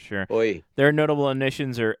 for sure. Boy. Their notable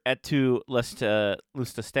additions are Eetu Lustastainen,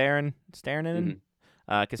 Lustastainen,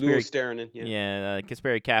 Kasperi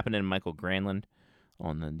Kapanen and Michael Granlund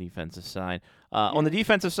on the defensive side. On the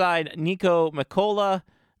defensive side, Nico Mikkola,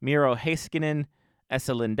 Miro Heiskanen,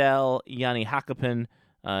 Esa Lindell, Jani Hakapin,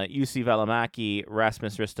 Jussi Välimäki,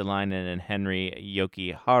 Rasmus Ristolainen, and Henri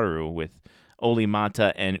Jokiharju with Olli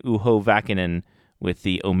Mata and Uho Vakinen with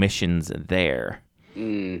the omissions there.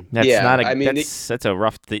 That's a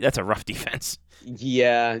rough defense.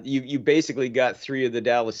 Yeah, you basically got 3 of the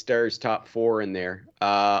Dallas Stars' top 4 in there.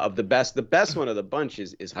 Of the best one of the bunch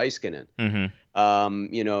is Heiskanen. Mm-hmm.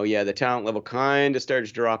 The talent level kind of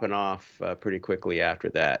starts dropping off pretty quickly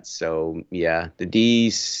after that. So yeah, the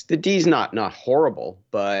D's not horrible,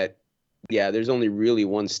 but yeah, there's only really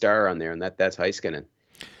one star on there, and that's Heiskanen.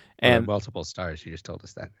 And multiple stars. You just told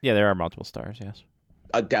us that. Yeah, there are multiple stars. Yes.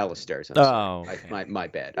 Dallas Stars. My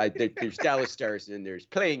bad. There's Dallas Stars and there's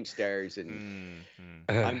playing stars, and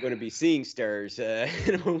I'm going to be seeing stars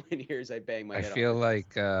in a moment here as I bang my head. I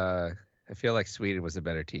feel like Sweden was a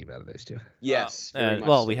better team out of those two. Yes.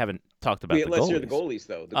 We haven't talked about the goalies. Let's hear the goalies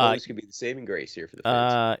though. The goalies could be the saving grace here for the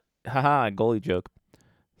fans. Goalie joke.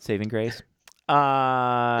 Saving grace.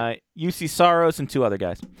 UC Saros and 2 other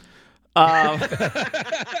guys.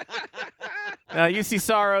 UC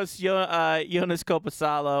Saros, Jonas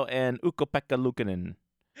Kopasalo, and Ukko-Pekka Luukkonen.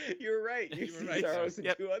 You're right. UC Saros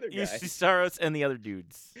and 2 other guys. UC Saros and the other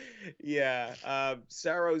dudes. Yeah.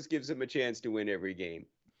 Saros gives them a chance to win every game.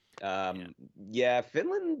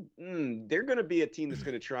 Finland, they're going to be a team that's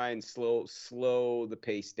going to try and slow the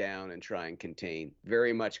pace down and try and contain.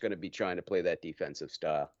 Very much going to be trying to play that defensive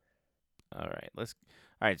style. All right.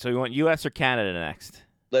 So we want U.S. or Canada next?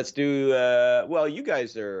 Let's do. You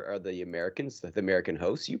guys are the Americans, the American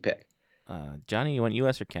hosts. You pick. Johnny, you want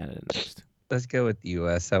U.S. or Canada next? Let's go with the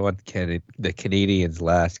U.S. I want the Canadians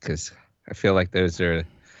last because I feel like that's going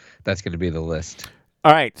to be the list.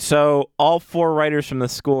 All right. So all 4 writers from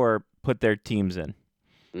TheScore put their teams in.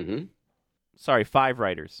 Mm-hmm. Sorry, 5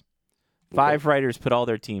 writers. 5 writers put all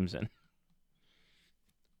their teams in.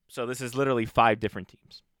 So this is literally 5 different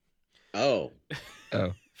teams. Oh.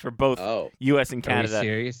 For both U.S. and Canada. Are we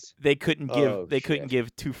serious? They couldn't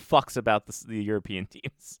give 2 fucks about the European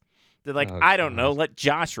teams. They're like, I don't know. Let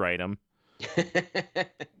Josh write them.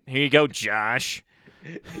 Here you go, Josh.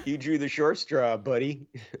 You drew the short straw, buddy.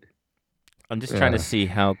 I'm just trying to see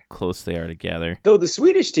how close they are together. Though the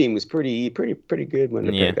Swedish team was pretty good when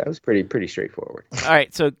they that was pretty straightforward. All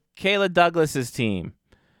right, so Kayla Douglas's team: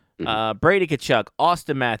 Brady Tkachuk,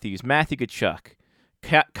 Austin Matthews, Matthew Tkachuk,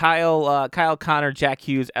 Kyle Connor, Jack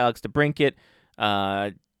Hughes, Alex DeBrincat,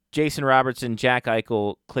 Jason Robertson, Jack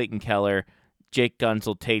Eichel, Clayton Keller, Jake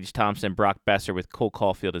Gunsel, Tage Thompson, Brock Besser with Cole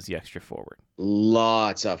Caulfield as the extra forward.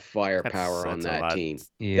 Lots of firepower on that team.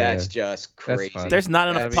 Yeah, that's just crazy. There's not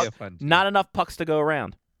enough pucks to go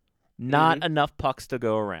around. Not enough pucks to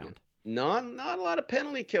go around. Not a lot of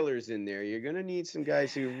penalty killers in there. You're gonna need some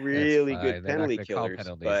guys who are really good penalty killers.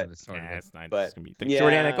 But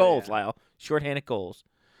shorthanded goals, Lyle. Shorthanded goals.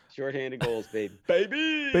 Shorthanded goals,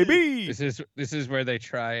 baby. This is where they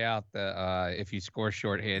try out the if you score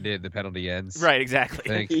shorthanded, the penalty ends. Right,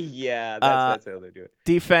 exactly. Yeah, that's how they do it.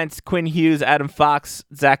 Defense: Quinn Hughes, Adam Fox,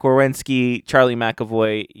 Zach Werenski, Charlie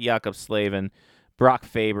McAvoy, Jakob Slavin, Brock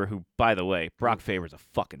Faber, who, by the way, Brock Faber's a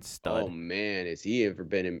fucking stud. Oh man, has he ever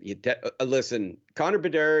been in? Listen, Connor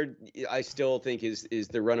Bedard, I still think is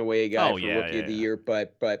the runaway guy for Rookie of the Year,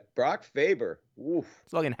 but Brock Faber, oof.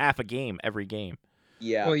 It's like in half a game every game.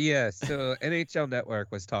 Yeah. Well, yeah. So NHL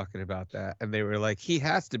Network was talking about that, and they were like, he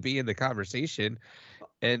has to be in the conversation.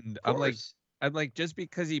 And I'm like, just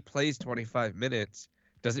because he plays 25 minutes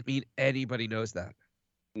doesn't mean anybody knows that.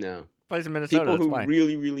 No. Plays in Minnesota. People who fine.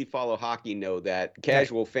 really, really follow hockey know that.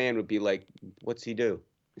 Casual fan would be like, "What's he do?"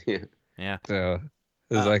 Yeah. Yeah. So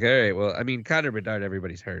it was like, all right, well, I mean, Connor Bedard,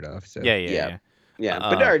 everybody's heard of. So Yeah.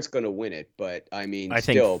 Bedard's going to win it, but I mean, I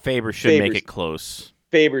think Faber should make it close.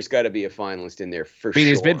 Faber's got to be a finalist in there for sure. I mean,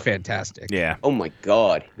 he's been fantastic. Yeah. Oh my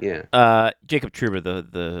God. Yeah. Jacob Trouba,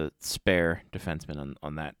 the spare defenseman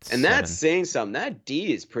on that. And that's saying something. That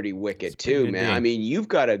D is pretty wicked too, man. D. I mean, you've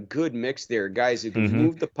got a good mix there. Guys who can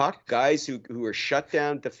move the puck, guys who are shut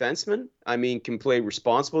down defensemen. I mean, can play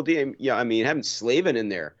responsible D. Yeah, I mean, having Slavin in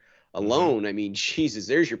there alone. I mean, Jesus,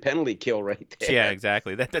 there's your penalty kill right there. Yeah,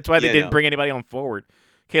 exactly. That's why they didn't bring anybody on forward.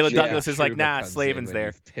 Caleb Douglas is like, nah, Slavin's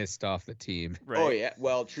there. Pissed off the team. Right. Oh, yeah.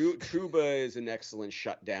 Well, Trouba is an excellent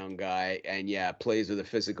shutdown guy and, plays with a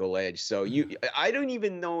physical edge. So I don't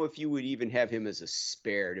even know if you would even have him as a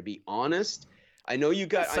spare, to be honest. I know you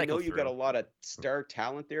got a lot of star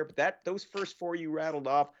talent there, but those first four you rattled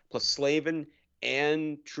off, plus Slavin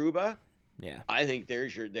and Trouba, I think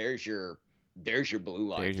there's your blue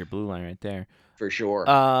line. There's your blue line right there. For sure.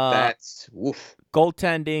 That's woof.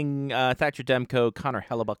 Goaltending, Thatcher Demko, Connor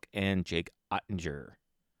Hellebuck, and Jake Ottinger.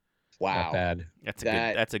 Wow. Not bad.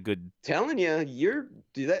 That's a good. Telling you,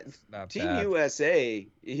 Team USA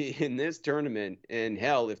in this tournament, and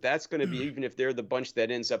hell, if that's going to be, even if they're the bunch that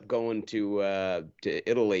ends up going to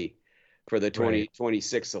Italy for the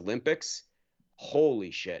 2026 Olympics, holy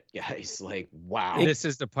shit, guys! Like, wow. This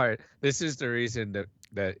is the reason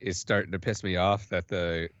that is starting to piss me off that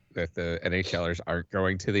the NHLers aren't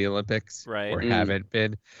going to the Olympics, right? Or haven't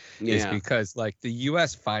been, is because like the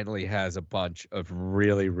U.S. finally has a bunch of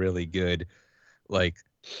really, really good, like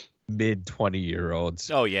mid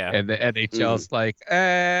 20-year-olds. Oh yeah, and the NHL's like,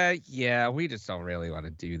 we just don't really want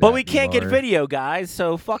to do that. But we can't get video, guys.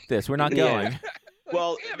 So fuck this. We're not going.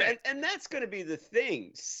 Well, and that's going to be the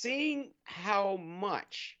thing. Seeing how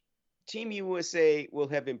much Team USA will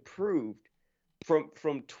have improved from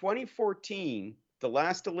 2014. The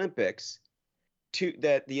last Olympics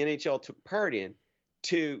that the NHL took part in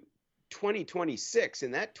to 2026,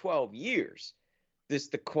 in that 12 years,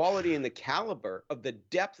 the quality and the caliber of the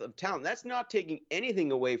depth of talent, that's not taking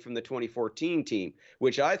anything away from the 2014 team,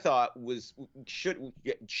 which I thought should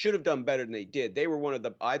have done better than they did. They were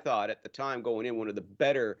I thought at the time going in, one of the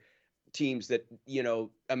better teams that,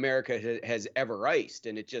 America has ever iced,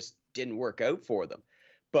 and it just didn't work out for them.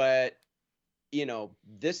 But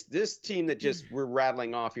this team that just we're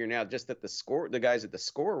rattling off here now, just that the guys at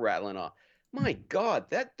TheScore are rattling off. My God,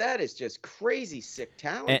 that is just crazy sick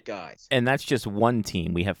talent, guys. And that's just one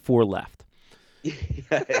team. We have 4 left.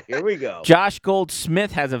 Here we go. Josh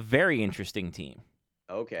Goldsmith has a very interesting team.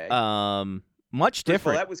 Okay. Much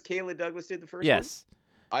different. That was Kayla Douglas did the first one? Yes.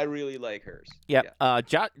 I really like hers. Yep.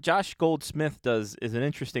 Yeah. Josh Goldsmith is an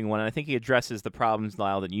interesting one, and I think he addresses the problems,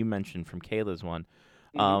 Lyle, that you mentioned from Kayla's one.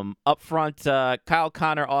 Up front, Kyle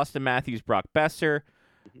Connor, Austin Matthews, Brock Besser,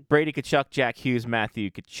 Brady Tkachuk, Jack Hughes, Matthew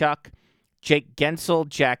Tkachuk, Jake Gensel,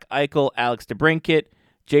 Jack Eichel, Alex DeBrincat,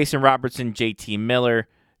 Jason Robertson, JT Miller,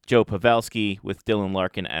 Joe Pavelski, with Dylan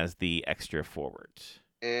Larkin as the extra forwards.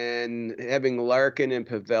 And having Larkin and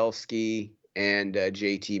Pavelski and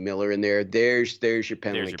JT Miller in there, there's your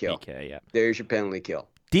penalty kill. PK, yeah. There's your penalty kill.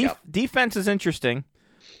 Defense is interesting.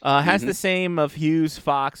 Has the same of Hughes,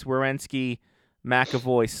 Fox, Werenski,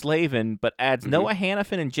 McAvoy, Slavin, but adds Noah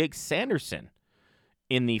Hannafin and Jake Sanderson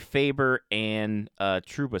in the Faber and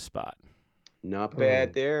Trouba spot. Not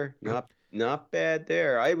bad there. Not bad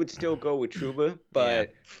there. I would still go with Trouba,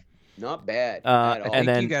 but not bad at all. I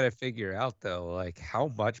think you got to figure out though, like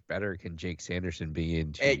how much better can Jake Sanderson be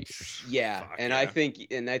in 2 years? Yeah, I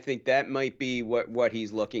think that might be what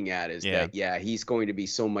he's looking at is that he's going to be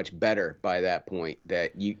so much better by that point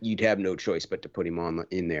that you'd have no choice but to put him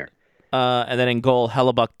in there. And then in goal,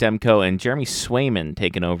 Hellebuck, Demko, and Jeremy Swayman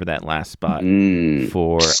taking over that last spot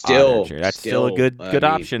for Ottinger. That's still a good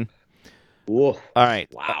option. Whoa. All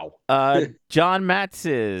right. Wow. John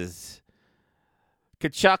Matz's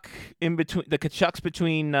Tkachuk in between the Tkachuks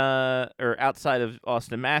between or outside of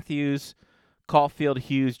Austin Matthews, Caulfield,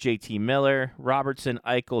 Hughes, JT Miller, Robertson,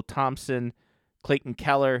 Eichel, Thompson, Clayton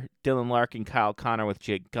Keller, Dylan Larkin, Kyle Connor with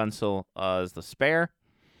Jake Gunsel as the spare.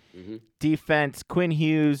 Defense, Quinn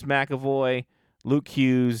Hughes, McAvoy, Luke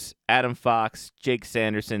Hughes, Adam Fox, Jake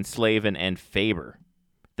Sanderson, Slavin, and Faber.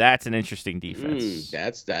 That's an interesting defense.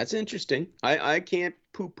 That's interesting. I can't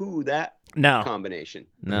poo-poo that combination.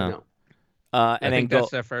 No. I And think then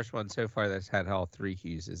that's the first one so far that's had all three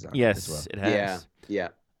Hugheses on it yes, as well. it has. Yeah.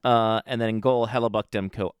 And then in goal, Hellebuck,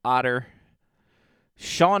 Demko, Otter.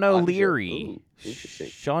 Sean O'Leary. Interesting.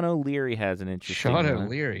 Sean O'Leary has an interesting Sean one.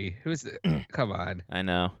 O'Leary. Who's the? Come on. I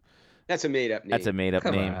know. That's a made-up name. That's a made-up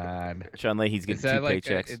Come name. on. Sean Leahy's getting 2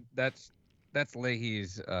 paychecks. That's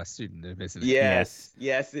Leahy's pseudonym, isn't it? Yes,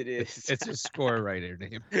 it is. It's a score writer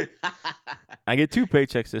name. I get 2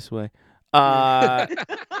 paychecks this way.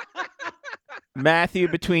 Matthew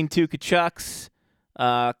between 2 Kachucks.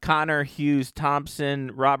 Connor, Hughes, Thompson,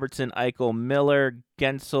 Robertson, Eichel, Miller,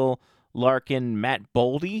 Gensel, Larkin, Matt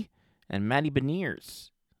Boldy, and Matty Beniers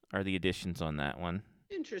are the additions on that one.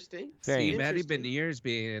 Interesting. See, Matty Beniers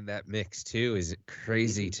being in that mix too is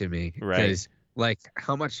crazy to me. Right. Because, like,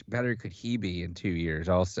 how much better could he be in 2 years?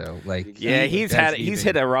 Also, like, yeah, he's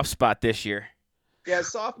hit a rough spot this year. Yeah,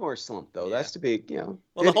 sophomore slump though. Yeah. That's the big, Well,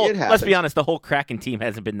 let's be honest, the whole Kraken team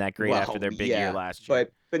hasn't been that great after their big year last year.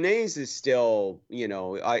 But Benes is still,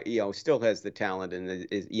 still has the talent, and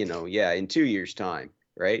is, in 2 years' time,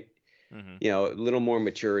 right? Mm-hmm. A little more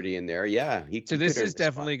maturity in there. Yeah. So this is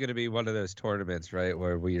definitely going to be one of those tournaments, right,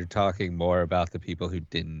 where we're talking more about the people who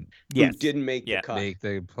didn't make the cut, make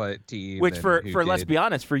the team. Which for let's be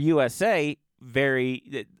honest, for USA,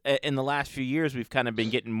 in the last few years, we've kind of been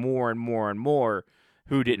getting more and more and more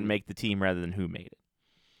who didn't make the team rather than who made it.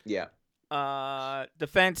 Yeah.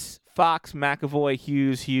 Defense: Fox, McAvoy,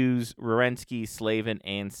 Hughes, Werenski, Slavin,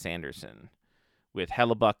 and Sanderson, with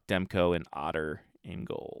Hellebuck, Demko, and Otter in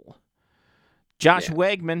goal. Josh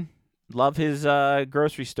Wegman, love his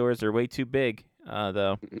grocery stores. They're way too big,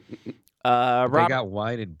 though. They got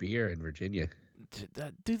wine and beer in Virginia.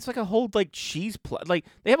 Dude, it's like a whole cheese like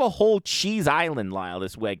they have a whole cheese island, Lyle.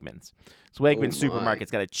 This Wegmans. This Wegmans supermarket's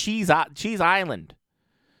got a cheese island.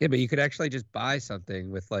 Yeah, but you could actually just buy something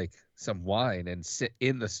with like some wine and sit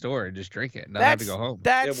in the store and just drink it, and not have to go home. They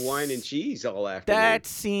have wine and cheese all afternoon. That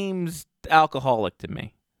seems alcoholic to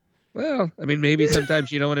me. Well, I mean, maybe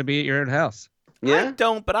sometimes you don't want to be at your own house. Yeah, I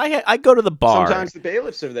don't, but I go to the bar. Sometimes the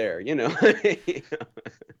bailiffs are there,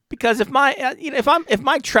 Because if my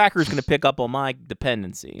tracker is going to pick up on my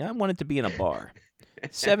dependency, I want it to be in a bar.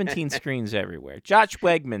 17 screens everywhere. Josh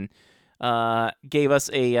Wegman gave us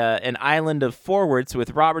an island of forwards with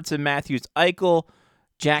Robertson, Matthews, Eichel,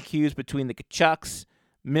 Jack Hughes between the Kachucks,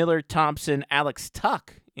 Miller, Thompson, Alex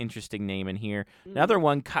Tuck. Interesting name in here. Another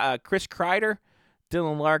one, Chris Kreider,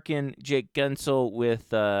 Dylan Larkin, Jake Gensel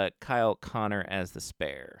with Kyle Connor as the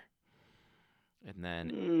spare. And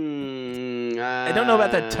then I don't know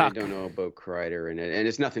about that Tuck. I don't know about Kreider, and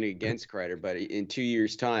it's nothing against Kreider, but in 2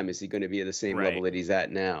 years' time, is he going to be at the same level that he's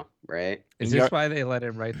at now? Right? Is this why they let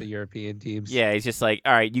him write the European teams? Yeah, he's just like,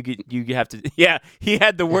 all right, you have to. Yeah, he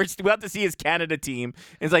had the worst. We'll have to see his Canada team.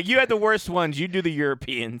 It's like, you had the worst ones. You do the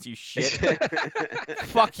Europeans. You shit.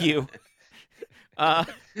 Fuck you.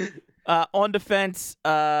 On defense,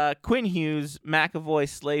 Quinn Hughes, McAvoy,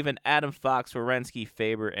 Slavin, Adam Fox, Werenski,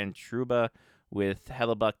 Faber, and Trouba, with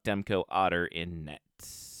Hellebuck, Demko, Otter in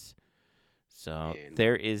nets. So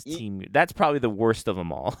there is team. That's probably the worst of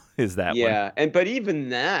them all. Is that one? Yeah, but even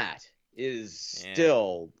that is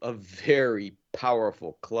still a very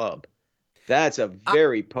powerful club. That's a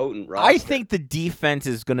very potent roster. I think the defense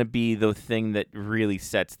is going to be the thing that really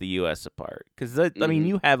sets the U.S. apart. Because, I mean,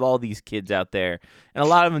 you have all these kids out there, and a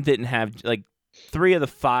lot of them didn't have, 3 of the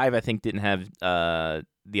 5, I think, didn't have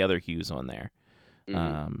the other Hughes on there.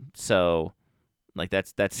 So,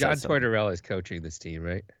 that's John Tortorella is coaching this team,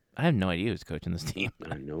 right? I have no idea who's coaching this team.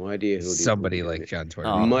 I have no idea who. Somebody like John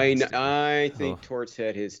Tortorella. I think Torts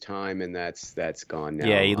had his time, and that's gone now.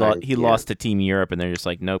 Yeah, he lost to Team Europe, and they're just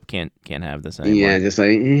like, nope, can't have this anymore. Yeah, just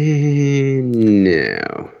like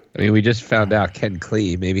no. I mean, we just found out Ken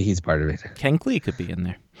Klee. Maybe he's part of it. Ken Klee could be in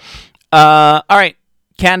there. All right,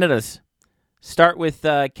 Canada's. Start with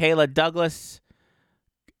Kayla Douglas,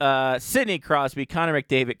 Sidney Crosby, Connor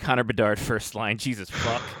McDavid, Connor Bedard, first line. Jesus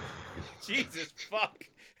fuck. Jesus fuck.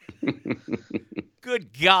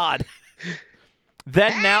 Good God.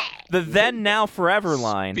 Then now forever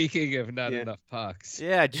line. Speaking of not enough pucks.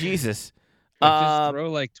 Yeah, Jesus. Just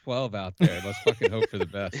throw 12 out there. Let's fucking hope for the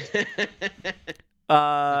best.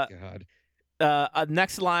 God.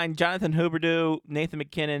 Next line: Jonathan Huberdeau, Nathan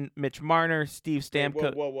McKinnon, Mitch Marner, Steve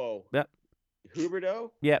Stamkos. Whoa. Yep.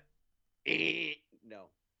 Huberdeau? Yep. No.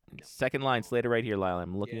 Second line, Slater right here, Lyle.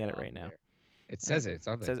 I'm looking at it right now. It says it. It's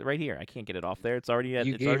on It there. says it right here. I can't get it off there. It's already You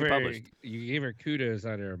it's gave already her published. you gave her kudos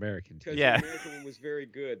on her American. Because Yeah. the American one was very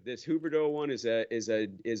good. This Huberdeau one is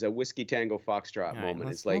a whiskey tango foxtrot All right, moment.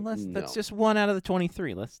 let's- It's like well, no. that's just one out of the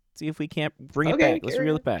 23. Let's see if we can't bring it Okay, back. Let's carry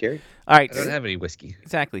reel on, it back. carry. All right. I don't have any whiskey.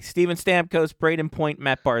 Exactly. Steven Stamkos, Braden Point,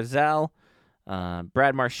 Matt Barzal,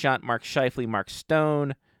 Brad Marchand, Mark Scheifele, Mark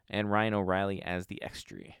Stone, and Ryan O'Reilly as the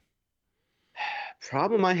extra.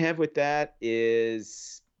 Problem I have with that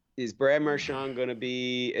is Brad Marchand going to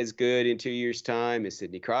be as good in 2 years' time? Is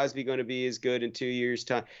Sidney Crosby going to be as good in 2 years'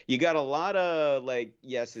 time? You got a lot of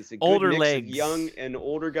yes, it's a good Older mix legs. of young and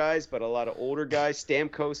older guys, but a lot of older guys.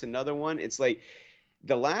 Stamkos, another one. It's like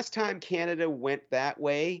the last time Canada went that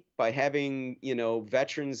way by having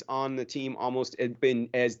veterans on the team almost had been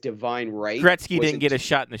as divine right. Gretzky was didn't in get a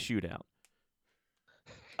shot in the shootout.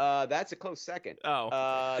 That's a close second.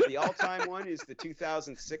 Oh. The all-time one is the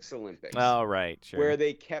 2006 Olympics. Oh, right. Sure. Where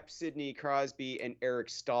they kept Sidney Crosby and Eric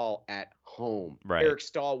Stahl at home. Right. Eric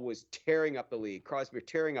Stahl was tearing up the league. Crosby was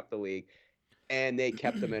tearing up the league. And they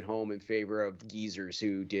kept them at home in favor of geezers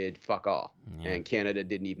who did fuck all. Yeah. And Canada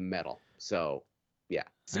didn't even medal. So, yeah.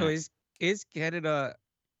 So is Canada,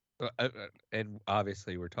 and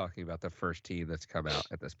obviously we're talking about the first team that's come out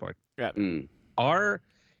at this point. Yeah. Are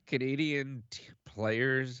Canadian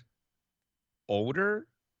players older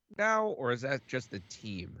now, or is that just the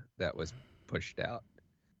team that was pushed out?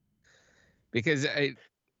 Because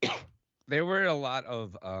there were a lot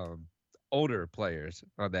of older players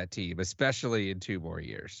on that team, especially in 2 more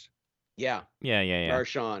years. Yeah. Yeah.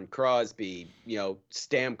 Marchand, Crosby,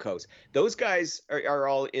 Stamkos. Those guys are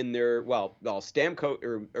all in their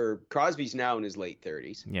Stamkos or Crosby's now in his late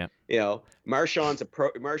 30s. Yeah. Marchand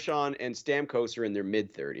and Stamkos are in their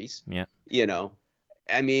mid 30s. Yeah.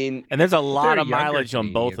 I mean, And there's a lot they're of mileage younger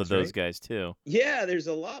on both of Canadians, those right? guys too. yeah, there's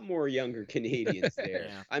a lot more younger Canadians there.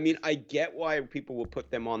 Yeah. I mean, I get why people will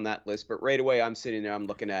put them on that list, but right away I'm sitting there, I'm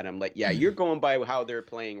looking at them like, yeah, you're going by how they're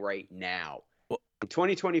playing right now. In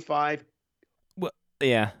 2025.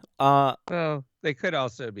 Yeah. Well, they could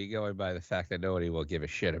also be going by the fact that nobody will give a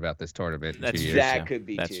shit about this tournament in 2 years. That could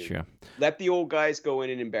be That's too. true. Let the old guys go in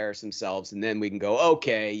and embarrass themselves, and then we can go,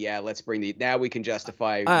 okay, yeah, let's bring now we can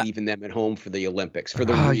justify leaving them at home for the Olympics, for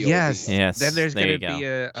the real. Yes. Yes. Then there's There going you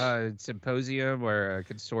to be a symposium or a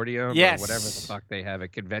consortium Yes. or whatever the fuck they have, a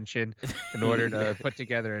convention in order to put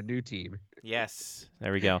together a new team. Yes.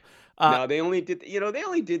 There we go. No, they only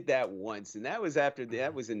did that once, and that was in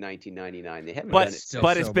 1999. They haven't done it since.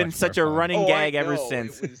 But it's been such a running gag ever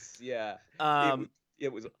since. It was,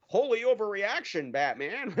 it was holy overreaction,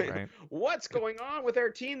 Batman. Right. What's going on with our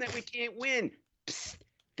team that we can't win? Psst,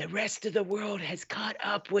 the rest of the world has caught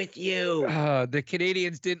up with you. The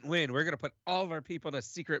Canadians didn't win. We're going to put all of our people in a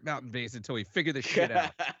secret mountain base until we figure this shit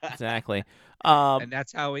out. Exactly. And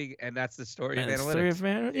that's the story of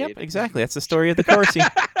analytics. Yep, exactly. That's the story of the Corsi.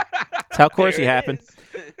 That's how Corsi happened.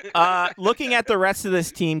 Looking at the rest of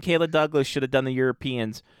this team, Kayla Douglas should have done the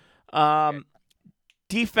Europeans.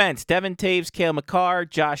 Defense, Devin Taves, Cale Makar,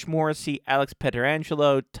 Josh Morrissey, Alex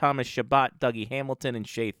Pietrangelo, Thomas Chabot, Dougie Hamilton, and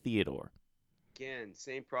Shea Theodore. Again,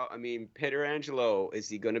 same problem. I mean, Pietrangelo, is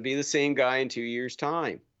he going to be the same guy in 2 years'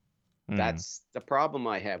 time? That's the problem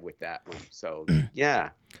I have with that one. So, yeah.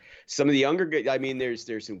 Some of the younger guys, I mean, there's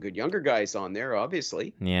some good younger guys on there,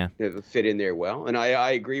 obviously. Yeah. That fit in there well. And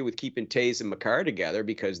I agree with keeping Taves and Makar together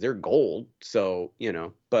because they're gold. So,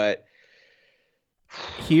 but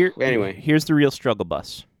anyway. Here's the real struggle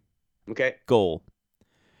bus. Okay. Goal.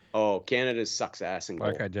 Oh, Canada sucks ass in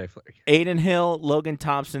goal. Aiden Hill, Logan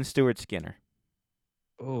Thompson, Stuart Skinner.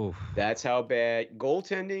 Oh, that's how bad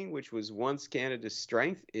goaltending, which was once Canada's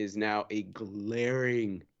strength, is now a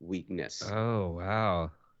glaring weakness. Oh,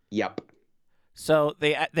 wow. Yep. So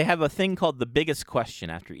they have a thing called the biggest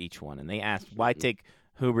question after each one, and they asked why take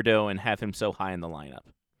Huberdeau and have him so high in the lineup.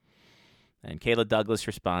 And Kayla Douglas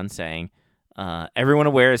responds saying, everyone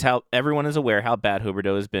is aware how bad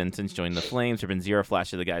Huberdeau has been since joining the Flames. There have been zero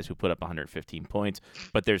flash of the guys who put up 115 points,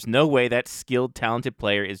 but there's no way that skilled, talented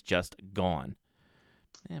player is just gone.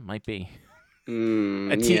 It might be.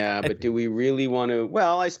 But do we really want to?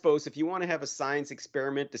 Well, I suppose if you want to have a science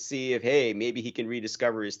experiment to see if, hey, maybe he can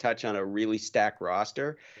rediscover his touch on a really stacked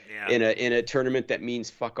roster in a tournament that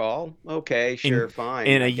means fuck all. Okay, sure, fine.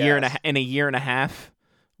 In a year and a half,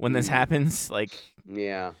 when this happens,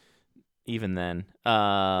 even then,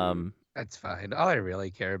 that's fine. All I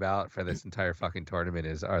really care about for this entire fucking tournament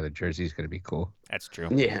is, are the jerseys going to be cool? That's true.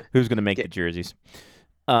 Yeah. Who's going to make the jerseys?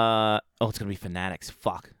 It's going to be Fanatics.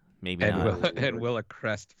 Fuck. Maybe not. And will a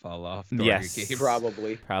crest fall off? Yes.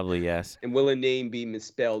 Probably. Probably, yes. And will a name be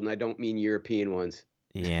misspelled? And I don't mean European ones.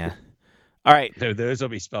 Yeah. All right. Those will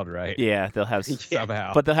be spelled right. Yeah, they'll have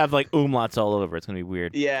somehow. but they'll have like umlauts all over. It's gonna be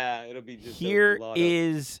weird. Yeah, it'll be just Here a lot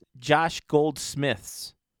is Josh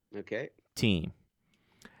Goldsmith's Okay. team.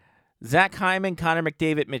 Zach Hyman, Connor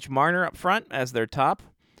McDavid, Mitch Marner up front as their top.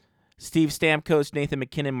 Steve Stamkos, Nathan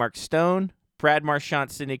McKinnon, Mark Stone. Brad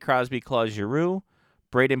Marchand, Sidney Crosby, Claude Giroux.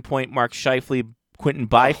 Braden Point, Mark Scheifele, Quentin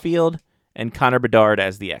Byfield, and Connor Bedard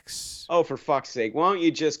as the X. Oh, for fuck's sake. Why don't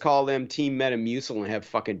you just call them Team Metamucil and have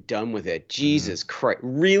fucking done with it? Jesus Christ.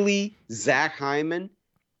 Really? Zach Hyman?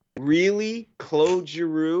 Really? Claude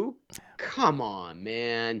Giroux? Come on,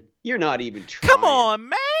 man. You're not even trying. Come on,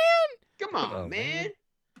 man. Come on, man.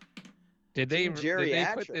 Did they Team put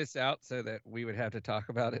geriatric. this out so that we would have to talk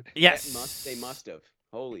about it? Yes. They must have.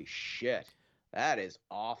 Holy shit. That is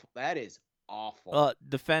awful. That is awful.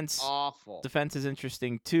 Defense. Awful. Defense is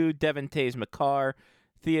interesting too. Devin Taves McCarr,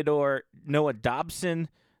 Theodore, Noah Dobson,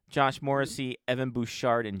 Josh Morrissey, Evan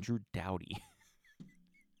Bouchard, and Drew Doughty.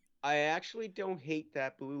 I actually don't hate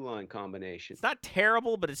that blue line combination. It's not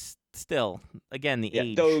terrible, but it's still, again, the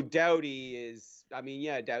age. Though Doughty is,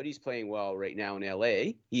 Doughty's playing well right now in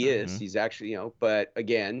LA. He is. He's actually, but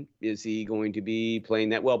again, is he going to be playing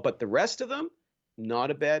that well? But the rest of them,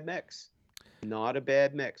 not a bad mix. Not a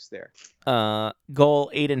bad mix there.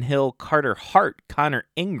 Goal, Aiden Hill, Carter Hart, Connor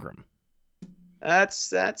Ingram.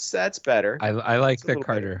 That's better. I like That's a the little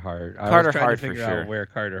Carter better. Hart. I Carter was trying Hart to for figure sure. out where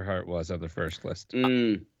Carter Hart was on the first list.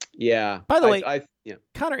 Yeah. By the way, yeah.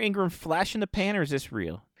 Connor Ingram flash in the pan, or is this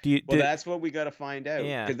real? That's what we got to find out.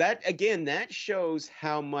 Yeah. Because that shows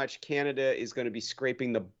how much Canada is going to be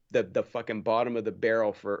scraping the fucking bottom of the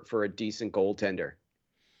barrel for a decent goaltender.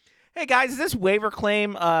 Hey guys, is this waiver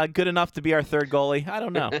claim good enough to be our third goalie? I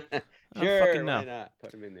don't know. I Sure, don't fucking know. why not?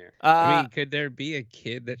 Put him in there. I mean, could there be a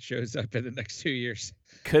kid that shows up in the next 2 years?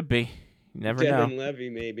 Could be. You never Devin know. Levy,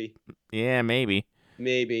 maybe. Yeah, maybe.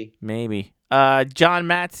 Maybe. John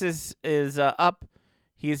Matz is up.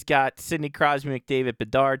 He's got Sidney Crosby, McDavid,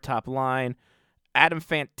 Bedard, top line. Adam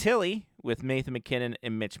Fantilli with Nathan McKinnon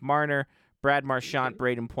and Mitch Marner. Brad Marchand,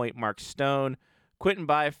 Braden Point, Mark Stone. Quentin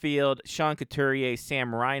Byfield, Sean Couturier,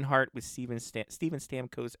 Sam Reinhart with Steven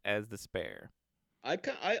Stamkos as the spare. I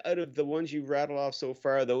out of the ones you rattled off so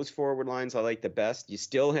far, those forward lines I like the best. You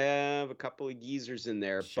still have a couple of geezers in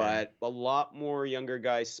there, Sure. but a lot more younger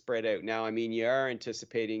guys spread out. Now, you are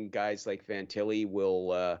anticipating guys like Fantilli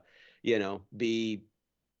will, be,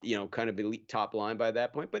 kind of elite top line by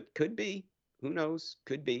that point, but could be. Who knows?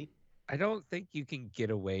 Could be. I don't think you can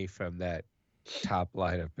get away from that top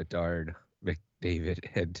line of Bedard, McDavid,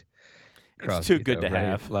 and Crosby. It's too good to right?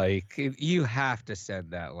 have. Like, you have to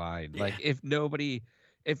send that line. Yeah. Like, if nobody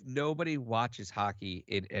watches hockey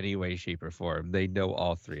in any way, shape, or form, they know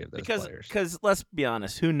all three of those players. Because let's be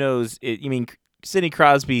honest, who knows? Sidney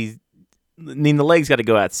Crosby. The legs got to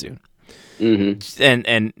go out soon. Mm-hmm.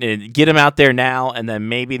 And get him out there now, and then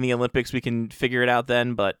maybe in the Olympics we can figure it out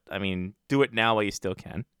then. But do it now while you still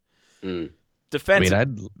can. Defense.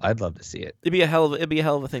 I'd love to see it. It'd be a hell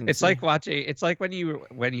of a thing. It's like watching. It's like when you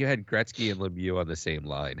had Gretzky and Lemieux on the same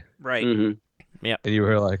line, right? Mm-hmm. Yeah. And you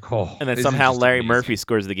were like, oh. And then this is somehow just Larry amazing. Murphy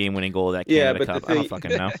scores the game-winning goal of that Canada Cup. I don't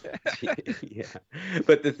fucking know. Yeah,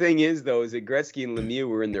 but the thing is, though, is that Gretzky and Lemieux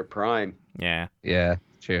were in their prime. Yeah. Yeah.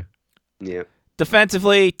 True. Yeah.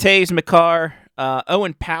 Defensively, Taves, McCarr,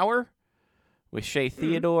 Owen Power with Shea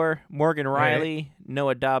Theodore, Morgan Riley,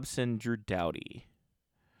 Noah Dobson, Drew Doughty.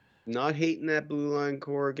 Not hating that blue line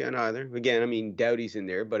core again either. Again, Doughty's in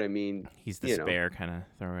there, but he's the spare kind of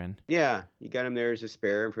throw in. Yeah, you got him there as a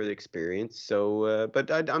spare for the experience. So,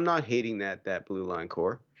 but I'm not hating that blue line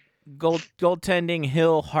core. Goaltending,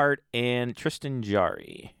 Hill, Hart, and Tristan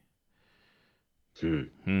Jarry.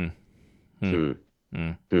 They're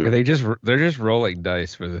just rolling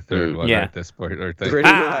dice for the third one at this point, aren't they?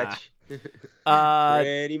 Pretty much.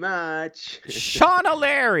 Pretty much. Sean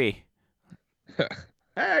O'Leary.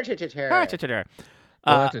 We'll have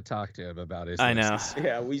to talk to him about his I know. lists.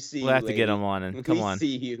 Yeah, we see. We'll have to get him on and come on. We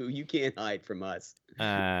see you. You can't hide from us.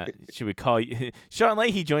 Should we call you Sean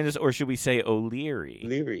Leahy joined us, or should we say O'Leary?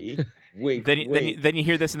 Leary. Wink. Then you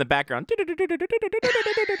hear this in the background.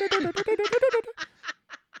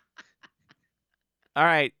 All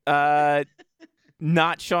right.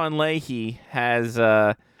 Not Sean Leahy has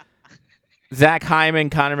Zach Hyman,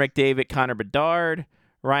 Connor McDavid, Connor Bedard,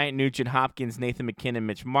 Ryan Nugent Hopkins, Nathan McKinnon,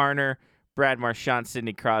 Mitch Marner, Brad Marchand,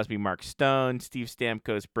 Sidney Crosby, Mark Stone, Steve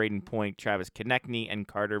Stamkos, Braden Point, Travis Konechny, and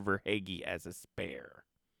Carter Verhaeghe as a spare.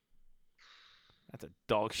 That's a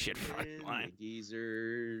dog shit front line.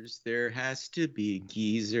 Geezers. There has to be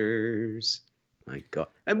geezers. My God.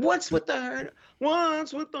 And what's with the hard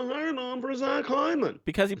on for Zach Hyman?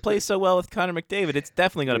 Because he plays so well with Connor McDavid, it's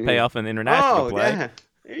definitely going to pay off in international play. Yeah.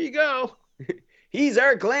 There you go. He's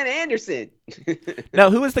our Glenn Anderson.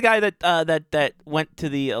 No, who was the guy that went to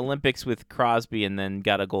the Olympics with Crosby and then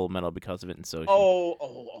got a gold medal because of it in Sochi?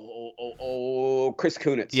 Chris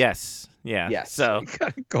Kunitz. Yes. Yeah. Yes. So He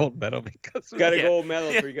got a gold medal because of got a Yeah. gold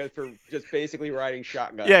medal for just basically riding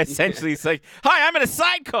shotgun. yeah, essentially it's like, hi, I'm in a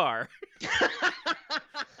sidecar.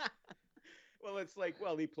 Well, it's like,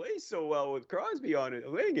 he plays so well with Crosby on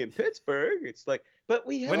it wing in Pittsburgh. It's like, but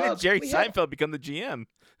we have. When did Jerry Seinfeld become the GM?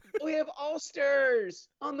 We have all-stars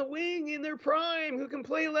on the wing in their prime who can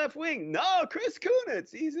play left wing. No, Chris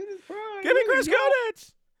Kunitz. He's in his prime. Give me Chris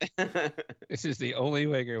Kunitz. This is the only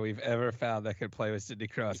winger we've ever found that could play with Sidney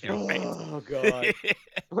Crosby. Oh, God.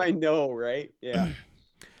 I know, right? Yeah.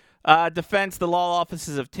 Defense, the law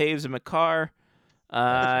offices of Taves and McCarr.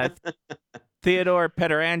 Theodore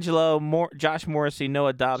Pietrangelo, Josh Morrissey,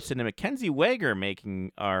 Noah Dobson, and Mackenzie Wager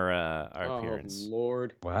making our appearance. Oh,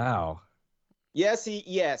 Lord. Wow. Yes,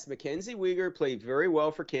 Mackenzie Weegar played very well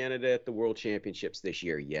for Canada at the World Championships this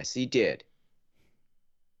year. Yes, he did.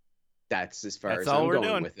 That's as far as I'm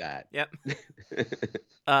going with that. Yep.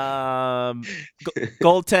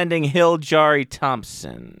 Goaltending, Hill, Jari,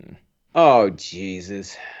 Thompson. Oh,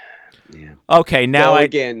 Jesus. Yeah. Okay, now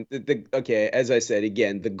again, as I said,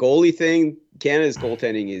 again, the goalie thing, Canada's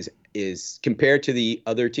goaltending is compared to the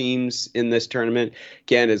other teams in this tournament,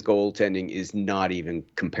 Canada's goaltending is not even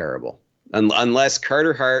comparable. Unless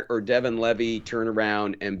Carter Hart or Devin Levy turn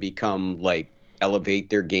around and elevate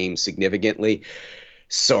their game significantly.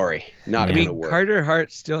 Sorry, not going to work. Carter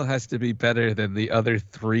Hart still has to be better than the other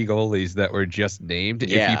three goalies that were just named if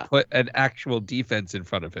you put an actual defense in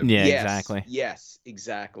front of him. Yeah, exactly. Yes,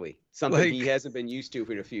 exactly. Something he hasn't been used to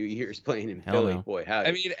for a few years playing in Philly. No. Boy,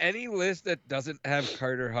 any list that doesn't have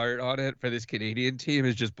Carter Hart on it for this Canadian team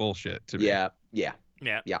is just bullshit to me. Yeah.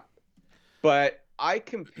 But I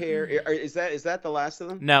compare. Is that the last of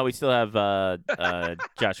them? No, we still have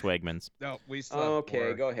Josh Wegmans. No, we still have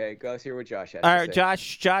four. Go ahead. Go hear what Josh has All to right,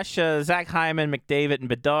 say. Josh, Zach Hyman, McDavid, and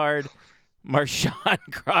Bedard, Marchand,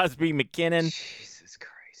 Crosby, McKinnon, Jesus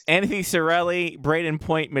Christ. Anthony Cirelli, Braden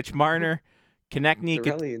Point, Mitch Marner,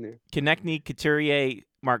 Cirelli in there. Konechny, Couturier,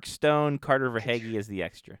 Mark Stone, Carter Verhaeghe is the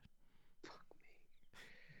extra.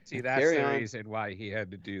 See, that's the reason why he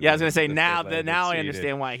had to do. Yeah, I was gonna say now I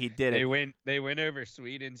understand why he did it. They went over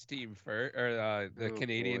Sweden's team first, or the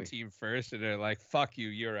Canadian team first, and they're like, "Fuck you,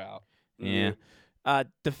 you're out." Yeah.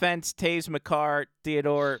 Defense: Taves, McCarr,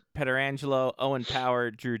 Theodore Pietrangelo, Owen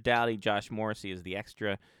Power, Drew Doughty, Josh Morrissey is the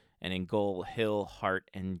extra, and in goal, Hill, Hart,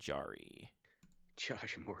 and Jari.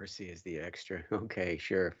 Josh Morrissey is the extra. Okay,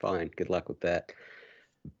 sure, fine. Good luck with that.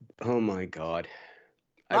 Oh my God.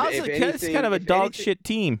 Honestly, it's kind of a dog shit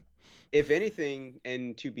team. If anything,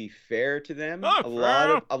 and to be fair to them, a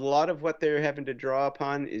lot of what they're having to draw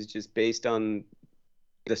upon is just based on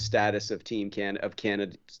the status of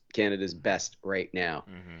Canada's best right now.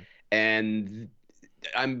 Mm-hmm. And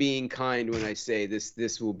I'm being kind when I say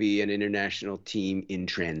this will be an international team in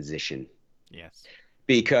transition. Yes.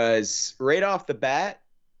 Because right off the bat,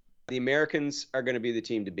 the Americans are going to be the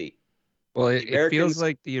team to beat. Well, it feels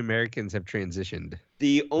like the Americans have transitioned.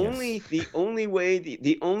 The only way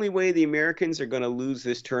the Americans are going to lose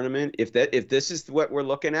this tournament, if this is what we're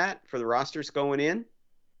looking at for the rosters going in,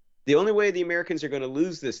 the only way the Americans are going to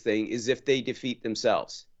lose this thing is if they defeat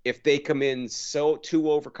themselves. If they come in too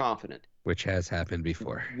overconfident, which has happened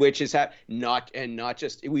before. Which is not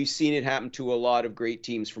just we've seen it happen to a lot of great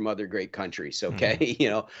teams from other great countries. Okay,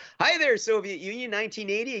 mm-hmm. Hi there, Soviet Union,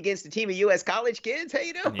 1980 against a team of U.S. college kids. How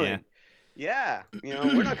you doing? Yeah,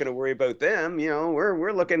 we're not going to worry about them.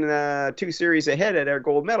 We're looking 2 series ahead at our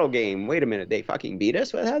gold medal game. Wait a minute, they fucking beat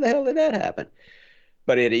us. Well, how the hell did that happen?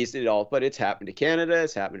 But it's happened to Canada.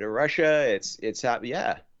 It's happened to Russia. It's happened.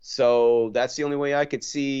 Yeah. So that's the only way I could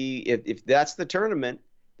see if that's the tournament.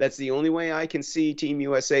 That's the only way I can see Team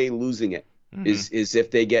USA losing it is if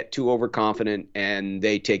they get too overconfident and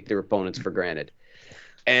they take their opponents for granted.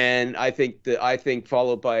 And I think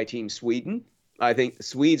followed by Team Sweden. I think the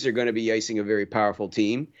Swedes are going to be icing a very powerful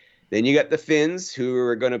team. Then you got the Finns, who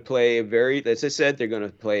are going to play as I said, they're going to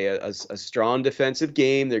play a strong defensive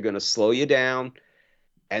game. They're going to slow you down.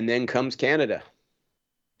 And then comes Canada.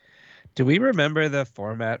 Do we remember the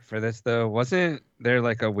format for this, though? Wasn't there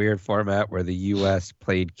like a weird format where the U.S.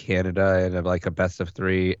 played Canada in a best of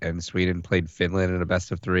 3 and Sweden played Finland in a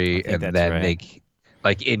best of 3? And then they,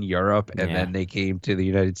 in Europe, and then they came to the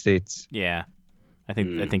United States? Yeah. I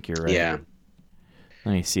think you're right. Yeah.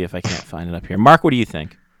 Let me see if I can't find it up here. Mark, what do you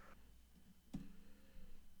think?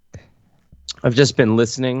 I've just been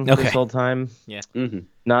listening Okay. this whole time. Yeah.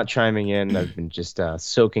 Not chiming in. I've been just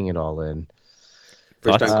soaking it all in.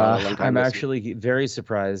 First time caller, long time I'm listener. actually very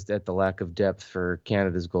surprised at the lack of depth for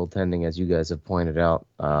Canada's goaltending, as you guys have pointed out.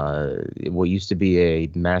 What used to be a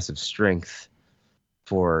massive strength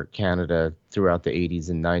for Canada throughout the 80s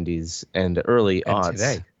and 90s and early And aughts.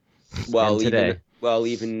 today. Well, And today.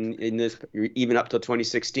 even up till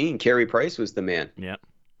 2016, Carey Price was the man. Yeah.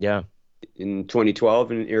 Yeah. In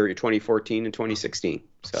 2012 and or 2014 and 2016.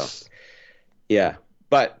 So, yeah.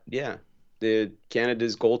 But yeah, the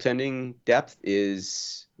Canada's goaltending depth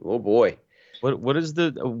is, oh boy. What is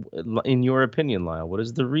in your opinion, Lyle? What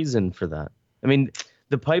is the reason for that? I mean,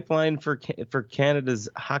 the pipeline for Canada's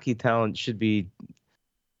hockey talent should be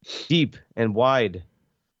deep and wide.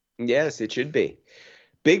 Yes, it should be.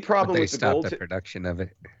 Big problem But they with the stopped the production of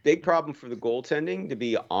it. Big problem for the goaltending, to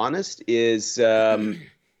be honest, is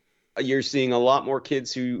you're seeing a lot more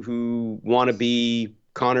kids who want to be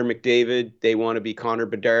Connor McDavid. They want to be Connor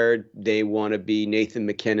Bedard. They want to be Nathan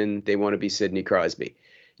McKinnon. They want to be Sidney Crosby.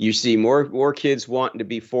 You see more kids wanting to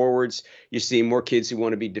be forwards. You see more kids who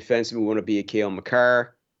want to be defensemen, who want to be a Cale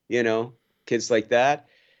Makar, kids like that.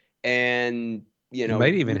 And, You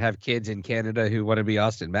might even have kids in Canada who want to be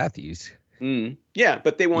Austin Matthews. Yeah,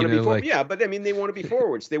 but they want to be like, but I mean they want to be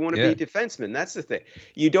forwards. They want to Yeah. be defensemen. That's the thing.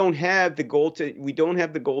 We don't have the goaltending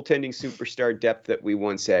superstar depth that we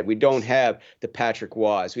once had. We don't have the Patrick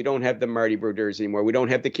Waugh. We don't have the Marty Brodeurs anymore. We don't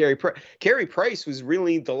have the Carey Price. Carey Price was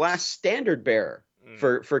really the last standard bearer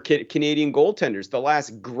for Canadian goaltenders, the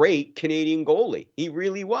last great Canadian goalie. He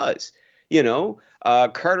really was.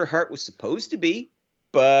 Carter Hart was supposed to be,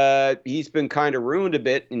 but he's been kind of ruined a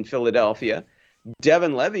bit in Philadelphia.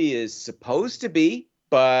 Devin Levy is supposed to be,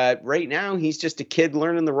 but right now he's just a kid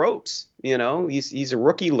learning the ropes. He's a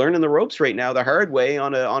rookie learning the ropes right now the hard way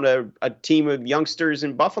on a team of youngsters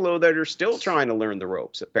in Buffalo that are still trying to learn the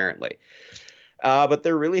ropes, apparently. But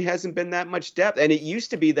there really hasn't been that much depth. And it used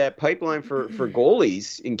to be that pipeline for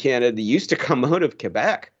goalies in Canada used to come out of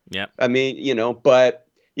Quebec. Yeah. I mean,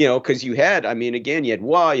 because you had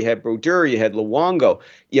Waugh, you had Brodeur, you had Luongo.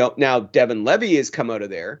 Now Devin Levy has come out of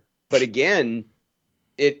there. But again,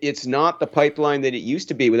 it's not the pipeline that it used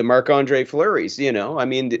to be with the Marc-Andre Fleury's, I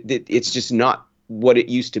mean, it's just not what it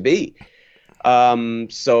used to be.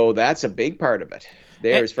 So that's a big part of it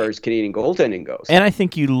there as far as Canadian goaltending goes. And I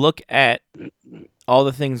think you look at all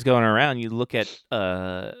the things going around, you look at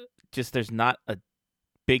just there's not a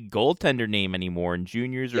big goaltender name anymore in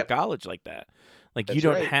juniors or college like that. Like That's you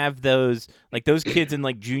don't right. have those kids in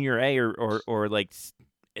like junior A or like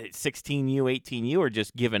 16U, 18U are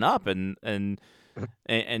just giving up and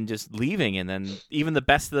just leaving, and then even the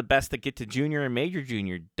best of the best that get to junior and major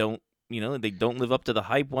junior don't live up to the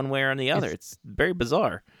hype one way or the other. It's very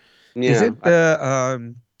bizarre. Yeah.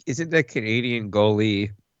 Isn't the Canadian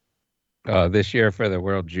goalie this year for the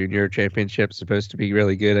World Junior Championship supposed to be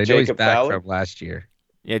really good? I know he's Jacob back Fowler? from last year.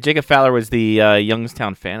 Yeah, Jacob Fowler was the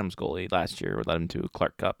Youngstown Phantoms goalie last year. We led him to a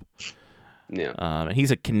Clark Cup. Yeah.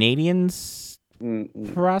 He's a Canadian's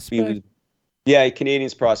prospect.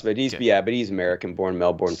 Canadian's prospect. But he's American, born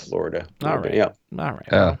Melbourne, Florida. All right. Yeah. All right.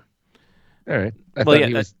 Oh. All right. I Well, thought yeah,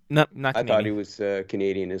 he was. not I Canadian. thought he was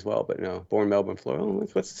Canadian as well, but no, born Melbourne, Florida. Oh,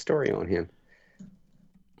 what's the story on him?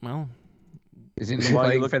 Well, Isn't he Why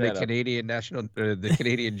are you playing for looking the that up? Canadian the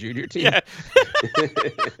Canadian junior team? yeah.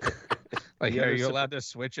 Like, Yeah, are there's you some- allowed to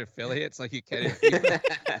switch affiliates like you can in FIFA?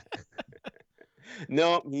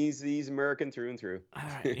 No, he's American through and through. All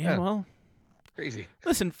right. Yeah. Well, Crazy.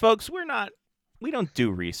 listen, folks, we don't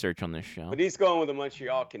do research on this show. But he's going with the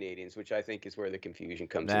Montreal Canadiens, which I think is where the confusion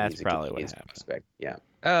comes in. That's He's a probably what Canadiens happened. prospect. Yeah.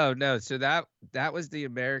 Oh no! So that was the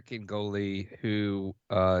American goalie who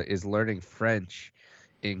is learning French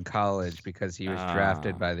in college because he was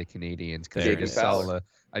drafted by the Canadians. Because There I it just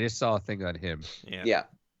is. saw a thing on him. Yeah. Yeah.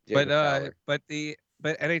 But Jacob Fowler.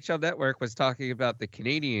 but NHL Network was talking about the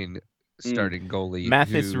Canadian starting goalie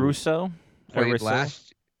Mathis who Russo. played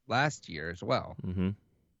last year as well, Mm-hmm.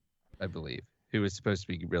 I believe, who was supposed to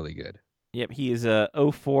be really good. Yep, he is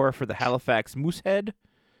 04 for the Halifax Moosehead.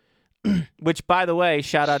 Which, by the way,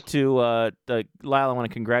 shout out to Lyle. I want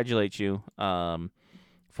to congratulate you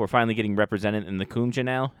for finally getting represented in the Kunja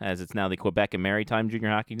now, as it's now the Quebec and Maritime Junior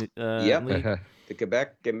Hockey League. The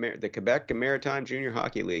Quebec Maritime Junior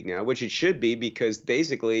Hockey League now, which it should be because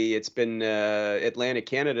basically it's been Atlantic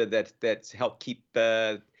Canada that's helped keep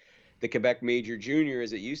the Quebec Major Junior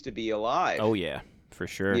as it used to be alive. Oh yeah, for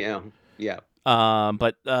sure. Yeah.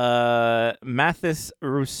 But Mathis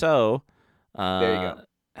Rousseau There you go.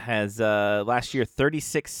 has last year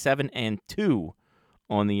 36-7-2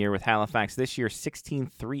 on the year with Halifax. This year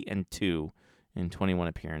 16-3-2 in 21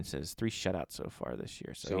 appearances, 3 shutouts so far this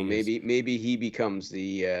year. So he maybe he becomes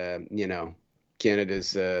the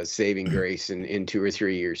Canada's saving grace in 2 or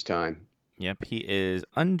 3 years' time. Yep, he is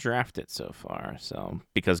undrafted so far. So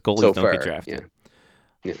because goalies don't get drafted.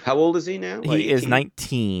 Yeah. How old is he now? He is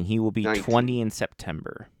 19. He will be 19. 20 in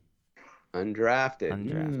September.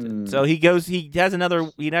 Undrafted. So he has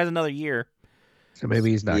another year. So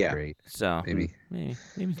maybe he's not great. So maybe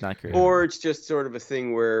he's not great. Or it's just sort of a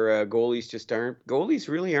thing where goalies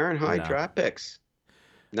really aren't high draft picks.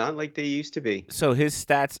 Not like they used to be. So his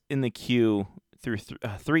stats in the queue through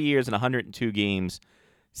 3 years and 102 games,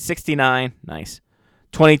 69, nice,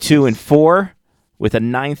 22-4 with a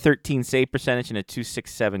 .913 save percentage and a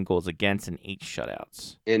 .267 goals against and 8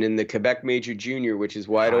 shutouts. And in the Quebec Major Junior, which is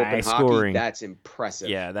wide open hockey, that's impressive.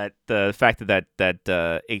 Yeah, that the fact that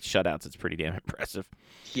 8 shutouts is pretty damn impressive.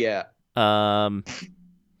 Yeah. So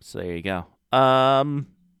there you go. All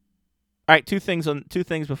right, two things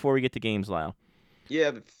before we get to games, Lyle.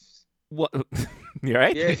 Yeah. What? You all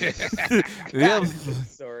right? Yeah.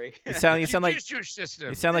 Sorry. You sound like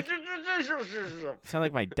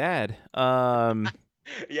my dad.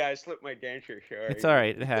 Yeah, I slipped my denture. Sorry. It's all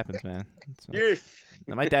right. It happens, man. Yes.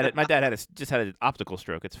 My dad just had an optical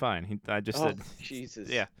stroke. It's fine. I just said, Jesus.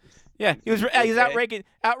 Yeah. He's out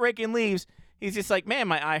raking leaves. He's just like, man,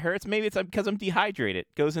 my eye hurts. Maybe it's because I'm dehydrated.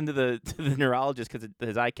 Goes into the neurologist because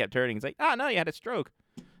his eye kept hurting. He's like, oh no, you had a stroke.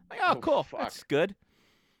 I'm like, oh cool, fuck. That's good.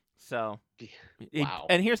 So, wow.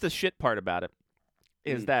 And here's the shit part about it,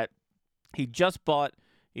 is that he just bought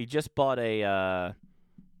a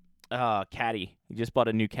caddy. He just bought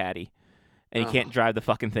a new caddy, and he can't drive the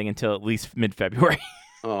fucking thing until at least mid-February.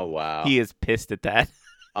 Oh wow. He is pissed at that.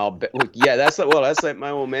 I'll bet. Yeah, that's like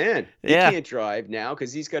my old man. He Yeah. can't drive now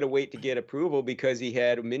because he's got to wait to get approval because he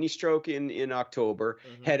had a mini stroke in October,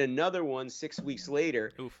 had another one 6 weeks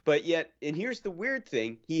later. Oof. But yet, and here's the weird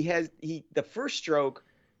thing: the first stroke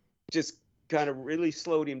just kind of really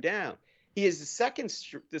slowed him down. He has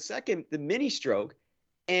the mini stroke,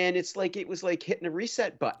 and it was like hitting a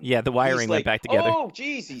reset button. Yeah, the wiring went back together. Oh,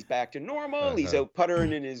 geez, he's back to normal. He's out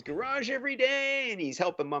puttering in his garage every day, and he's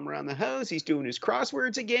helping mom around the house. He's doing his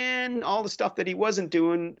crosswords again, all the stuff that he wasn't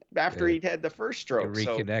doing after he'd had the first stroke.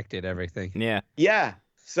 Reconnected everything. Yeah. Yeah.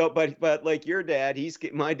 So, but like your dad,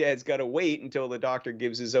 my dad's got to wait until the doctor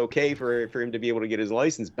gives his okay for him to be able to get his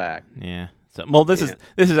license back. Yeah. So, well, this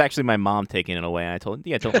is actually my mom taking it away. I told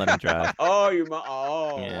her, don't let him drive. Oh, your mom.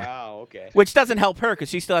 Oh, Yeah. Wow. Okay. Which doesn't help her because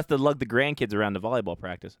she still has to lug the grandkids around to volleyball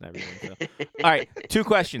practice and everything. So. All right, 2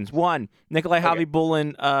 questions. 1, Nikolai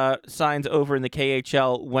Khabibulin signs over in the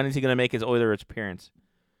KHL. When is he going to make his Oilers appearance?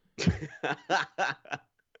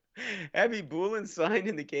 Khabibulin signed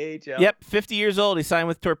in the KHL. Yep, 50 years old. He signed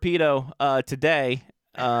with Torpedo today.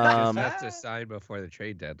 That's a sign before the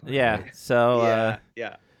trade deadline. Yeah. Right? So.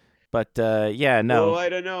 Yeah. But no. Well, I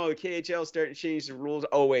don't know. The KHL starting to change the rules.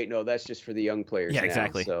 Oh wait, no, that's just for the young players. Yeah, now.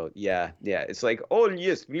 exactly. So yeah. It's like, oh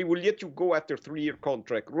yes, we will let you go after 3-year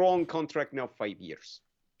contract. Wrong contract now, 5 years.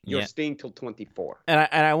 You're staying till 24. And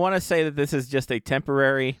I want to say that this is just a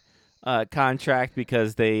temporary contract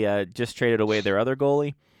because they just traded away their other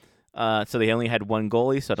goalie. So they only had one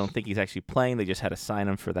goalie, so I don't think he's actually playing. They just had to sign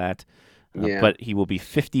him for that. But he will be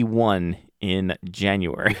 51 in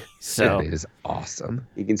January. So that is awesome.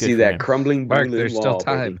 You can see that crumbling Mark, Berlin there's wall, still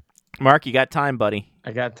time. baby. Mark, you got time, buddy.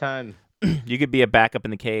 I got time. You could be a backup in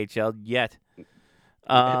the KHL yet.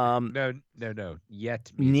 No.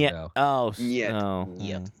 Yet means Yet. no. Oh. Yet. Oh,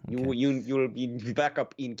 Yet. okay. You'll be back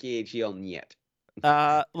up in KHL yet.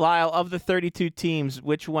 Lyle, of the 32 teams,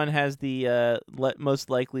 which one has the most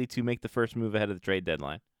likely to make the first move ahead of the trade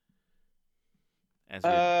deadline?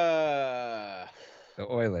 The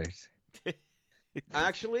Oilers.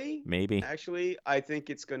 Actually, maybe. Actually, I think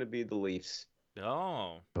it's going to be the Leafs.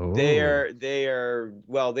 Oh. They are.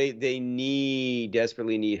 Well, they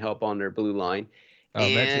desperately need help on their blue line.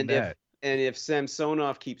 Mention that. And if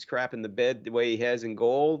Samsonov keeps crapping the bed the way he has in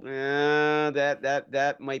goal,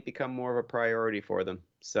 that might become more of a priority for them.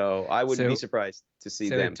 So I wouldn't be surprised to see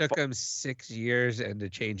them. So it took them 6 years and to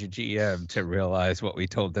change a GM to realize what we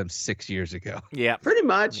told them 6 years ago. Yeah. Pretty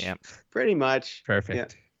much. Yeah. Pretty much.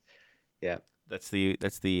 Perfect. Yeah. That's the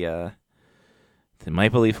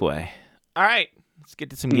Maple Leaf way. All right, let's get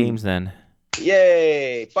to some games then.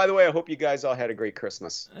 Yay! By the way, I hoop you guys all had a great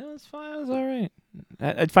Christmas. It was fine. It was all right.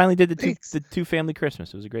 I finally did the two family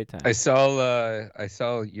Christmas. It was a great time. I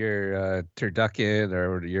saw your turducken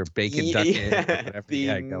or your bacon ducken.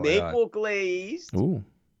 The maple glazed,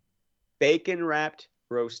 bacon wrapped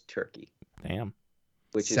roast turkey. Damn.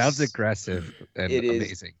 Which sounds aggressive and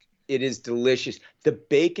amazing. It is delicious. The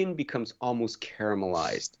bacon becomes almost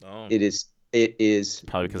caramelized. Oh. It is It is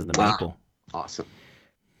Probably because of the maple. awesome.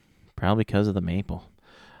 Probably because of the maple.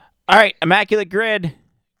 All right, Immaculate Grid.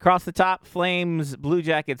 Across the top, Flames, Blue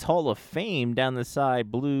Jackets, Hall of Fame. Down the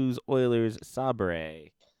side, Blues, Oilers, Sabre.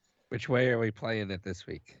 Which way are we playing it this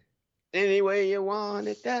week? Any way you want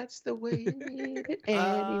it, that's the way you need it.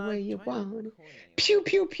 Any way you want it. Pew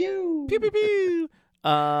pew pew. Pew pew pew.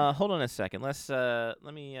 Hold on a second.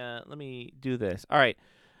 Let me do this. All right.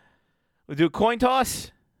 We'll do a coin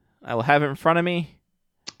toss. I will have it in front of me.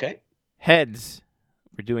 Okay. Heads.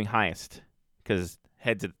 We're doing highest because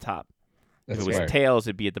heads at the top. If it was fair. tails,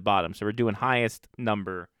 it'd be at the bottom. So we're doing highest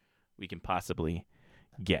number we can possibly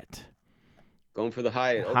get. Going for the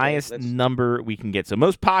highest. Okay, Highest number we can get. So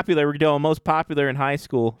most popular, we're doing most popular in high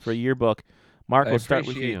school for a yearbook. Mark, I we'll start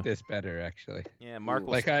with appreciate you. this better, actually. Yeah, Mark.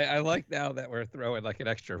 Like I like now that we're throwing like an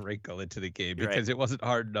extra wrinkle into the game You're because it wasn't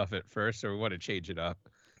hard enough at first, so we want to change it up.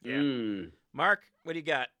 Yeah. Mark, what do you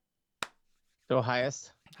got? So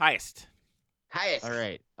highest. Highest. Highest. All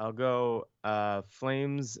right, I'll go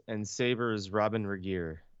Flames and Sabres. Robin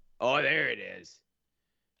Regier. Oh, there it is.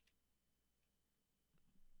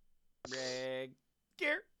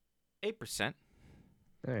 Gear. 8%.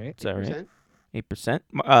 All right. Is that right?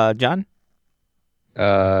 8%. John?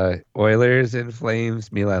 Oilers and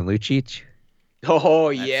Flames, Milan Lucic. Oh,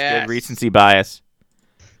 That's yes. good recency bias.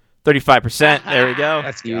 35%. There we go.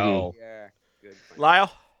 Let's go. Yeah. Good.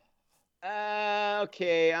 Lyle?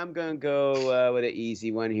 Okay, I'm going to go with an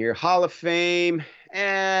easy one here. Hall of Fame.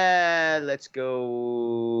 Let's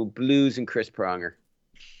go Blues and Chris Pronger.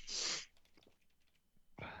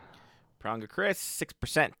 Pronger Chris,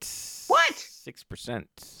 6%. What? 6%.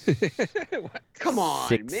 What? Come on,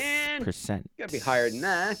 6%. man. Got to be higher than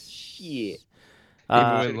that. Shit. Even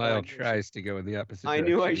Uh, when Lyle tries to go in the opposite I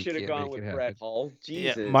direction, knew I he should have can't gone make with it Brett happen. Hull.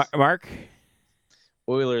 Jesus. yeah, Mark?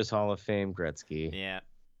 Oilers Hall of Fame. Gretzky. Yeah.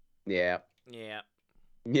 Yeah. Yeah.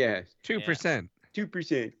 Yeah. 2%.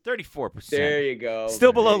 2%. 34%. There you go.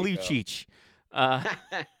 Still below There you go. Lucic.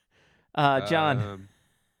 John?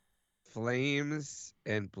 Flames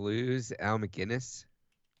and Blues, Al McGinnis.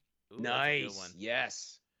 Ooh, that's a Nice. good one.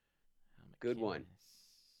 Yes. Good one.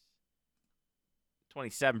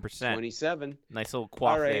 27%. 27. Nice little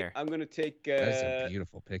quaff All right. there. I'm going to take. That's a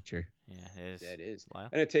beautiful picture. Yeah, it is. That is. Lyle?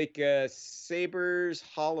 I'm going to take Sabres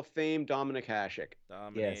Hall of Fame Dominic Hasek.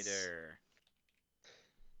 Dominator.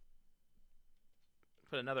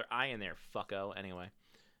 Put another I in there, fucko. Anyway.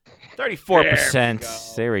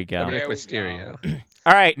 34%. There we go. Dominic There we Mysterio.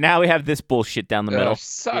 All right, now we have this bullshit down the middle. Oh,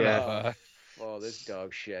 son Yeah. of a. Oh, this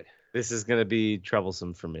dog shit. This is gonna be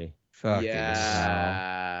troublesome for me. Fuck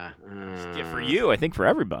Yeah. Yeah, for you, I think for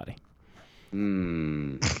everybody.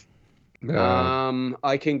 Hmm. No.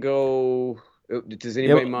 I can go. Does Yeah,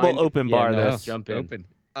 anybody mind? we'll open bar no. this. Jump in. Open.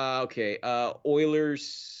 Okay.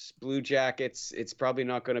 Oilers, Blue Jackets. It's probably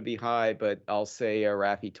not going to be high, but I'll say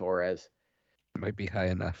Rafi Torres. Might be high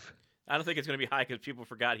enough. I don't think it's going to be high because people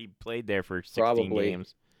forgot he played there for 16 Probably.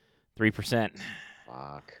 games. 3%.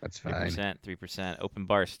 Fuck. That's fine. 3%. Open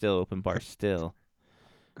bar still.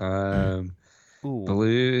 Ooh.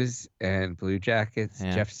 Blues and Blue Jackets,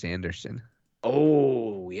 Yeah. Jeff Sanderson.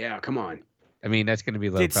 Oh yeah, come on. I mean, that's going to be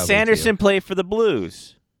low. Did probably, Sanderson play for the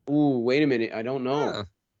Blues? Ooh, wait a minute. I don't know. Huh.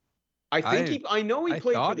 I know he played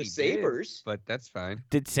for thought the he did, Sabres. but that's fine.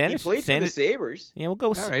 Did He Sanders? played for the Sabres. Yeah, we'll go.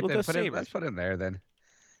 All right, we'll then go put him, Sabres. let's put him there then.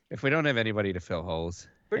 If we don't have anybody to fill holes.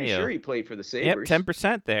 Pretty Heyo. sure he played for the Yep, Sabres.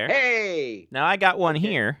 10% there. Hey. Now I got one Okay.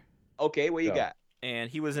 here, Okay, what you Go. got? and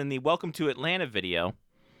he was in the Welcome to Atlanta video.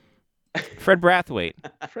 Fred Brathwaite,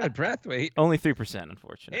 Fred Brathwaite. only 3%,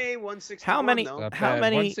 unfortunately. Hey, 161. How many- though. Not How bad.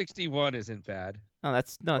 many- 161 isn't bad. Oh,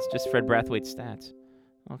 it's just Fred Brathwaite's stats.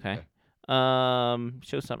 Okay.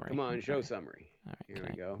 Show summary. Come on, show Okay. summary. All right, Here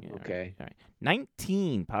we go. Yeah, Okay. All right.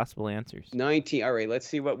 19 possible answers. 19. All right, let's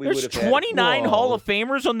see what we would There's have had. 29 Hall Whoa. of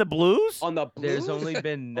Famers on the Blues? On the Blues? There's only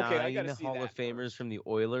been Okay, I 9 gotta see Hall that of Famers from the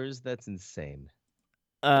Oilers. That's insane.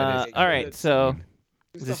 That is All right, that's so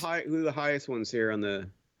Who's this- who are the highest ones here on the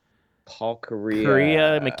Paul Korea?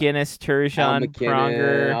 Korea, McGinnis, Al Turgeon, McKinnon.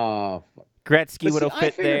 Pronger, Oh, fuck. Gretzky But would see, have I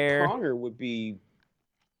fit figured there. Pronger would be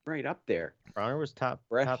right up there. Pronger was top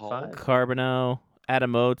Brett 5. Carbonneau,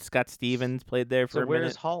 Adam Oates, Scott Stevens played there for So a where's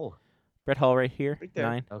minute. Hull? Brett Hall right here, Right there.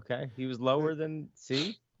 9. Okay, he was lower than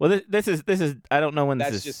C. Well, this is I don't know when this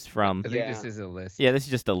That's is just- from. I think Yeah. this is a list Yeah, this is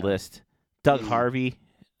just a list. Doug Mm. Harvey,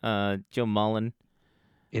 Joe Mullen,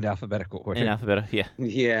 in alphabetical order. in alphabetical. Yeah.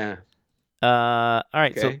 Yeah. All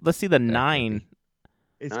right, so Okay. let's see the 9.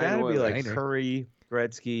 It's Nine got to be like Oilers. Curry,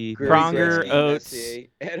 Gretzky, Pronger, Gretzky, Oates, Messier,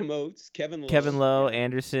 Adam Oates, Kevin Lowe. Kevin Lowe, yeah.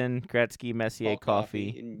 Anderson, Gretzky, Messier, Paul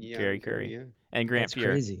Coffey, and, yeah, Gary Curry, yeah. and Grant That's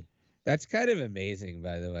Fuhrer. crazy. That's kind of amazing,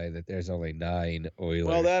 by the way, that there's only 9 Oilers.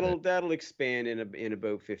 Well, that'll expand in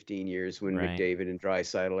about 15 years when Right. McDavid and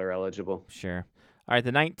Draisaitl are eligible. Sure. All right,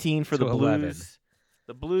 the 19 for the To 11. Blues.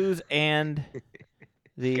 The Blues and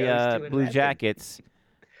the Goes to Blue 11. Jackets.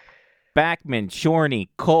 Backman, Chorney,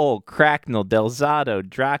 Cole, Cracknell, Delzato,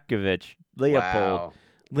 Drakovic, Leopold, Wow.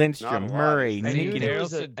 Lindstrom, Not a lot, Murray, is there? I knew Nikin, there Daryl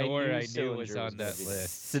was a- Sador, I knew Sillinger was on that gonna be-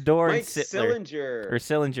 list. Sidor, and Mike Sittler. Sillinger. Or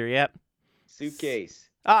Sillinger, yep. Suitcase.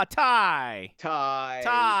 Ah, Ty. Tie.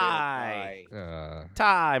 Ty. Uh,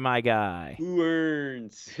 Ty, my guy. Who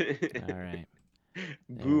earns? All right.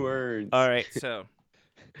 Who earns? All right, so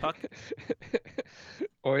puck.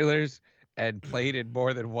 Oilers and played in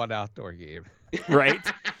more than one outdoor game. Right.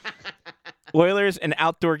 Oilers, an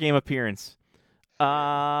outdoor game appearance.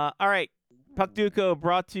 All right. Puck Duco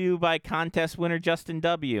brought to you by contest winner Justin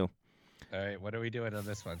W. All right, what are we doing on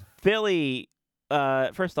this one? Philly,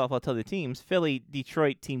 first off, I'll tell the teams. Philly,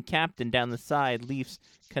 Detroit team captain down the side, Leafs,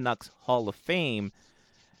 Canucks Hall of Fame.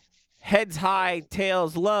 Heads high,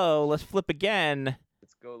 tails low. Let's flip again.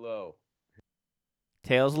 Let's go low.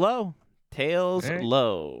 Tails low. Tails All right.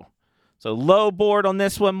 low. So low board on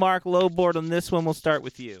this one, Mark. Low board on this one. We'll start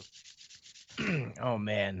with you. Oh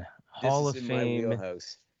man, This Hall is of in my Fame,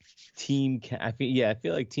 wheelhouse. I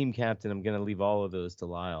feel like team captain. I'm gonna leave all of those to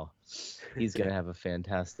Lyle. He's gonna have a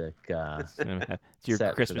fantastic. It's your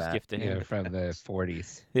Set for Christmas that. gift to him. Yeah, from the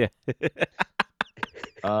 40s. Yeah.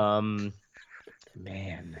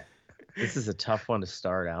 Man, this is a tough one to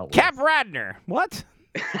start out with. Cap Radner. What?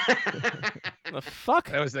 The fuck?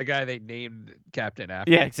 That was the guy they named captain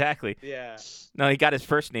after. Yeah, exactly. Yeah. No, he got his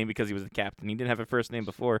first name because he was the captain. He didn't have a first name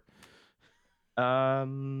before.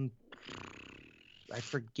 I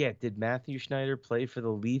forget. Did Matthew Schneider play for the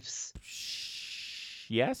Leafs?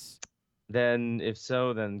 Yes. Then, if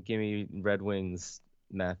so, then give me Red Wings.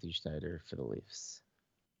 Matthew Schneider for the Leafs.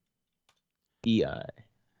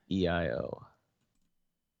 EIO.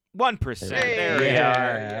 1%. Hey, There we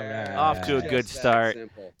yeah, are. Off to a Just good that start.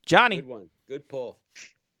 simple. Johnny. Good one. Good pull.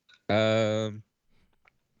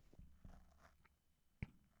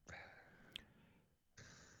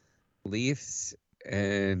 Leafs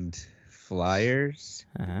and Flyers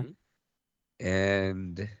Uh-huh.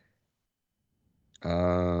 and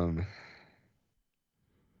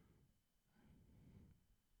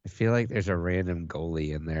I feel like there's a random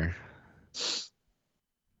goalie in there.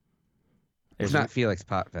 It's not Felix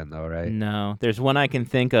Potvin though, right? No, there's one I can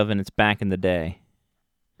think of, and it's back in the day.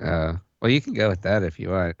 Well, you can go with that if you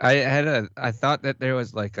want. I thought that there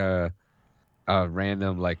was like a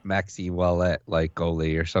random like Maxi Wallet like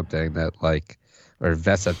goalie or something that like, or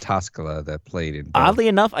Vesa Toskala that played in. both. Oddly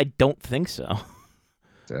enough, I don't think so.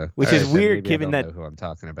 So, Which all is right, then weird, maybe given I that- don't know who I'm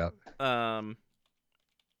talking about.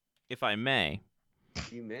 If I may,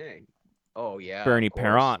 You may. Oh, yeah. Bernie of course.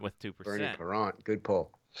 Parent with 2%. Bernie Parent. Good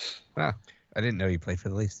pull. Wow, I didn't know you played for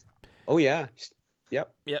the Leafs. Oh, yeah.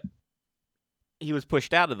 Yep. He was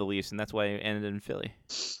pushed out of the Leafs, and that's why he ended in Philly.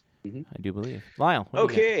 Mhm. I do believe. Lyle. what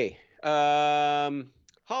do you Okay.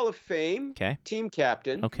 Hall of Fame. got? Okay. Team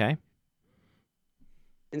captain. Okay.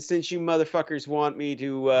 And since you motherfuckers want me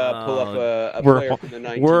to pull up a we're player from the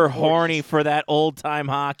 1940s, We're horny for that old time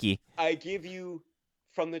hockey. I give you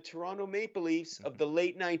from the Toronto Maple Leafs of the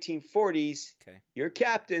late 1940s, Okay. your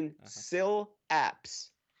captain, Sil Apps.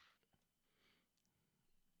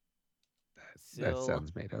 That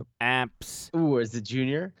sounds made up. Apps. Ooh, is it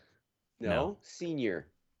junior? No, senior.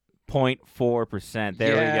 0.4%.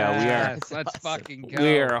 There we go. Yes, let's fucking go.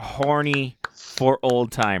 We are horny for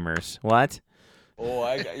old timers. What? Oh,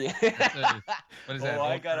 I got What is that?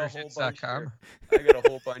 I got a whole bunch oldversions.com? here. I got a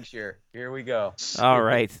whole bunch here. Here we go. All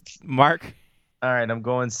right. Mark. All right, I'm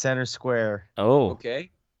going center square. Oh.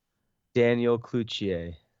 Okay. Daniel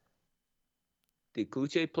Cloutier. Did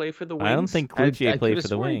Cloutier play for the Wings? I don't think I Cloutier played could've for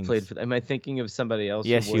the sworn he Wings. Played for. Am I thinking of somebody else?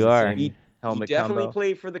 who Yes, wore you the are. same He helmet definitely combo?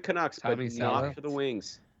 played for the Canucks, but Tommy not Salo? for the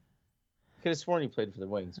Wings. Could have sworn he played for the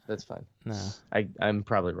Wings, but that's fine. No. I'm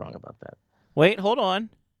probably wrong about that. Wait, hold on.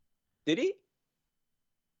 Did he?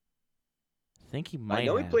 I think he might I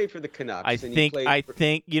know have. he played for the Canucks. I and he think, played for-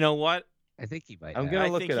 you know what? I think he might. I'm have. gonna I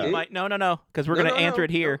look think it he up. might. No, because we're No, going to no, answer no, it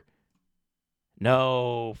here.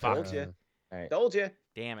 No. Fuck. Told you. All right. Told you.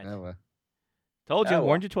 Damn it. Oh, well, Told you. Oh, well.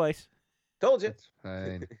 Warned you twice. Told you. it's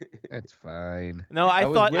fine. It's fine. No, I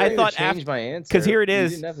was thought willing to change after. my answer 'cause here it You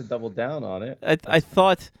is. didn't have to double down on it. I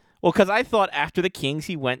thought. Well, because I thought after the Kings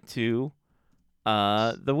he went to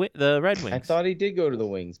the Red Wings. I thought he did go to the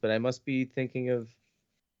Wings, but I must be thinking of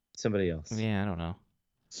somebody else. Yeah, I don't know.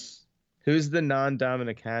 Who's the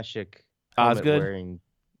non-Dominic Hasek Osgood? wearing?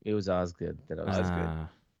 It was Osgood that I was. Osgood.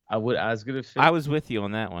 I would Osgood have fit. I was with you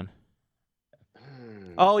on that one.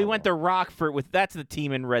 Oh, he went to Rockford with. That's the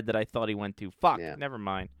team in red that I thought he went to. Fuck. Yeah. Never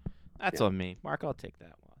mind. That's Yeah. on me. Mark, I'll take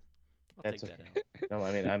that one. I'll That's take okay. that L. No,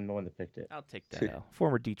 I mean I'm the one that picked it. I'll take that L.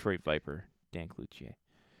 Former Detroit Viper, Dan Cloutier.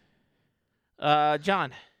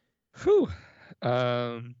 John. Whew.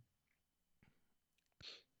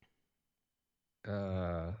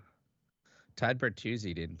 Todd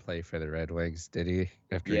Bertuzzi didn't play for the Red Wings, did he?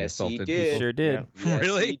 After Yes, he assaulted did. people? Sure did. Yes,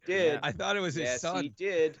 Really? he did. I thought it was his Yes, son. he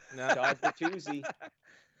did. Todd Bertuzzi.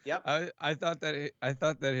 Yep. I thought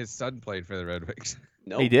that his son played for the Red Wings,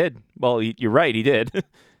 No. He did. Well, you're right. He did.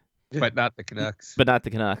 but not the Canucks. But not the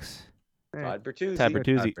Canucks. Todd Bertuzzi. Todd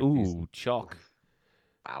Bertuzzi. Todd Bertuzzi. Ooh, chalk.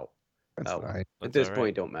 Wow. That's Oh. fine. At That's this all point,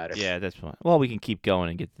 right. don't matter. Yeah, that's fine. Well, we can keep going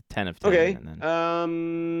and get the 10 of 10. Okay. And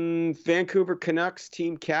then... Vancouver Canucks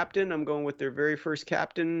team captain. I'm going with their very first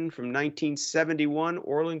captain from 1971,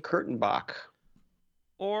 Orland Kurtenbach.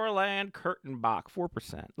 Orland Kurtenbach,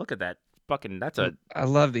 4%. Look at that. Fucking, that's a I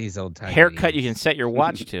love these old time haircut you names. can set your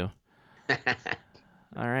watch to.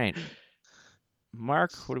 All right.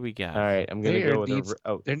 Mark, what do we got? All right, I'm gonna There go with needs- a.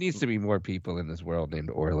 Oh, There needs to be more people in this world named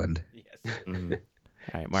Orland. Yes. mhm.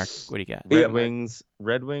 All right, Mark, what do you got? Yeah,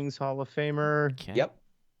 Red Wings Hall of Famer. Okay. Yep.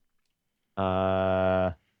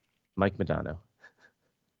 Mike Modano.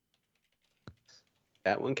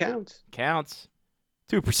 That one counts. Counts.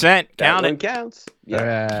 2%. That Count one it. counts. All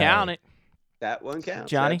Yeah. right. Count it. That one counts.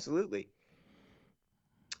 Johnny? Absolutely.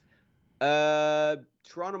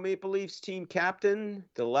 Toronto Maple Leafs team captain,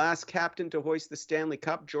 the last captain to hoist the Stanley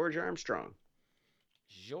Cup, George Armstrong.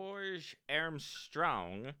 George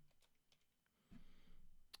Armstrong.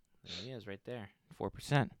 There he is right there.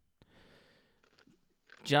 4%.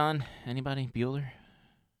 John, anybody? Bueller?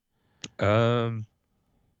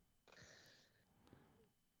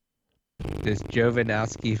 Does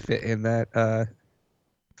Jovanowski fit in that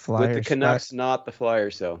Flyers With the Canucks, not the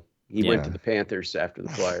Flyers, though. He went to the Panthers after the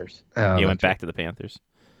Flyers. spot? He went back to the Panthers.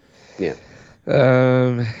 Yeah.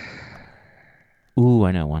 Ooh,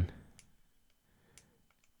 I know one.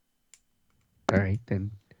 All right,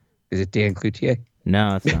 then. Is it Dan Cloutier?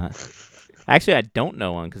 No, it's not. Actually, I don't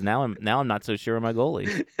know one because now I'm not so sure of my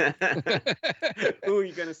goalie. Who are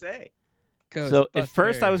you going to say? So at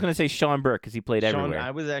first I was going to say Sean Burke because he played everywhere.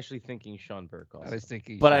 I was actually thinking Sean Burke. Also. I was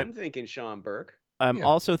thinking. But I'm thinking Sean Burke. I'm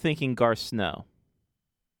also thinking Gar Snow.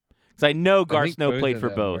 Because I know Gar Snow played for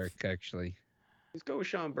both. Work, actually. Let's go with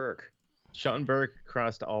Sean Burke. Sean Burke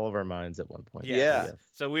crossed all of our minds at one point. Yeah.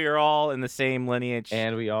 So we were all in the same lineage.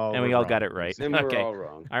 And we all got it right. And Okay. we're all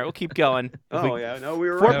wrong. All right, we'll keep going. Oh, yeah. No, we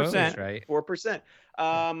were 4%. No, that's right. 4%.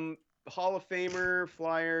 Hall of Famer,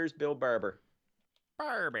 Flyers, Bill Barber.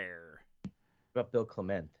 Barber. What about Bill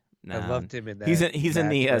Clement? No. I loved him in that. He's in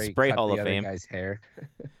match the where he Spray cut Hall the of other Fame. Guy's hair.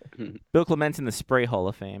 Bill Clement's in the Spray Hall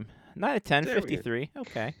of Fame. 9 of 10, There we go. 53.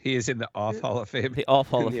 Okay. He is in the Off Hall of Fame. The Off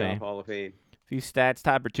Hall of The Fame. Hall of Fame. Few stats.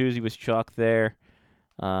 Todd Bertuzzi was chalk there.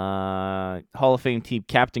 Hall of Fame team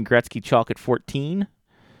captain Gretzky chalk at 14.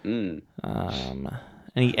 Mm.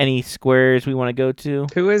 Any squares we want to go to?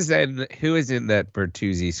 Who is in that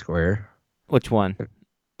Bertuzzi square? Which one?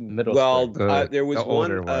 Middle Well, square. there was the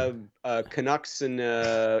older one Canucks and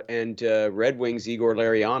Red Wings, Igor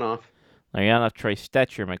Larionov. Larionov, Troy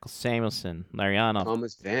Stetcher, Michael Samuelson, Larionov.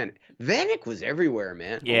 Thomas Vanek. Vanek was everywhere,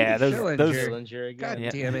 man. Yeah, Holy those Schillinger again. God Yeah.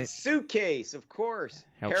 damn shit. it. Suitcase, of course.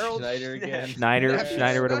 Harold Schneider again. Schneider would have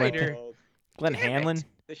went Schneider. there. Glenn Damn it. Hanlon.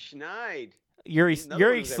 The Schneid. Yuri Another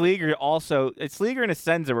one was Sleeger also. Sleeger and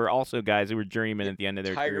Asenza were also guys who were journeymen at the end of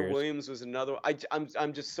their Tiger careers. Williams was another.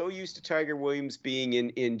 I'm just so used to Tiger Williams being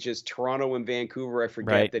in just Toronto and Vancouver. I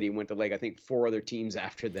forget Right. that he went to I think 4 other teams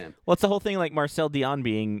after them. Well, it's the whole thing like Marcel Dion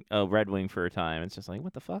being a Red Wing for a time. It's just like,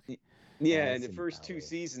 what the fuck? Yeah, in that's the first 2 invalid.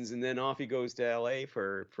 seasons, and then off he goes to LA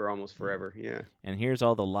for almost forever. Yeah. And here's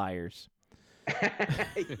all the liars.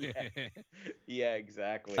 Yeah,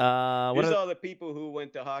 exactly. What Here's other, all the people who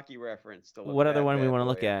went to Hockey Reference to look what other that one we bad want to boy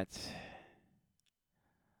look up. at?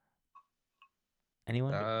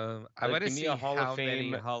 Anyone? I want to give me see a Hall of how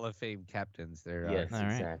many Fame- Hall of Fame captains there are. Yes, All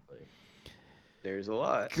right. exactly. There's a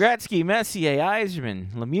lot. Gretzky, Messier,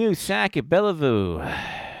 Yzerman, Lemieux, Sackett, Bellevue,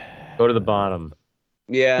 Go to the bottom.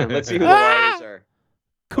 Yeah, let's see who the Ah! liars are.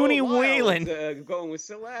 Cooney Lyle Whalen. is, going with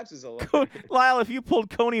syllabs is a lot. Lyle, if you pulled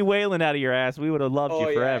Coney Whalen out of your ass, we would have loved Oh you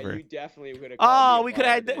yeah, forever. you definitely would have. Oh, we could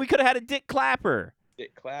have had a Dick Clapper.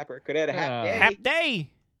 Dick Clapper. Could have had a hat day. Half day.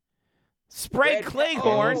 Spray Red-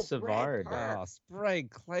 Cleghorn. Oh, Savard. Brett Oh, Sprague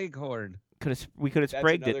Cleghorn. We could have That's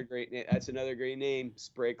spragued another it. great name. That's another great name.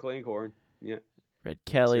 Spray Cleghorn. Yeah. Red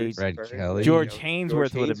Kelly. Seriously. Red Kelly. George George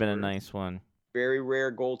Hainsworth would have been a Hainsworth. nice one. Very rare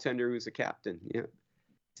goaltender who's a captain. Yeah.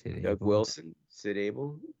 Sid Doug Abel. Wilson, Sid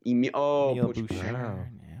Abel, Neil Butch Bouchard.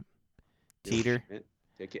 Brown, Yeah. Bill Teeter. Schmidt,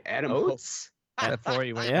 Adam Oates. Before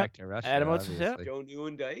he went Yeah. back to Russia, Adam Oates, yeah. obviously. Joe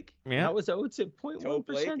Newendike. Yeah. That was Oates at Toe 0.1%.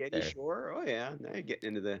 Blake, Eddie there. Shore. Oh yeah, now you're getting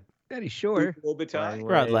into the Eddie Shore. Robitaille.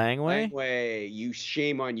 Rod Langway. Langway, you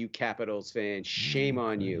shame on you, Capitals fans. Shame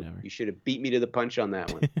on you. whatever. You should have beat me to the punch on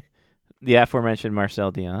that one. The aforementioned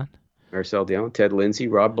Marcel Dion. Marcel Dion, Ted Lindsay,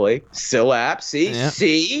 Rob Blake, Silap. See, Yeah.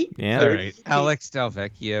 see. Yeah. All right, Alex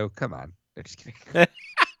Delvecchio. Come on. I'm just kidding.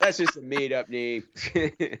 That's just a made-up name.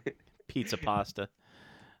 Pizza pasta.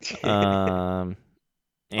 Andrew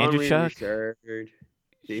Henri Chuck. Richard,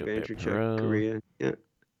 Dave Gilbert Andrew Chuck, Perreault. Korea. Yeah.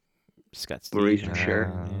 Scott Maurice Stevens.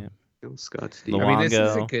 Richard. Yeah. No, Scott Steve. Luongo. I mean, this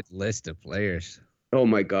is a good list of players. Oh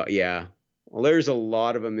my God, yeah. Well, there's a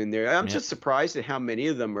lot of them in there. I'm Yeah. just surprised at how many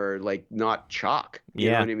of them are like not chalk. You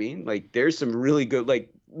Yeah. know what I mean? Like there's some really good, like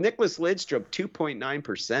Nicholas Lidstrom,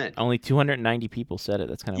 2.9%. Only 290 people said it.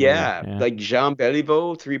 That's kind of Yeah, weird. like Jean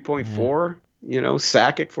Beliveau, 3.4. You know,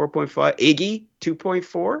 Sakic, 4.5. Iggy,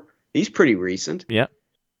 2.4. He's pretty recent. Yep.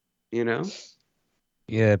 You know.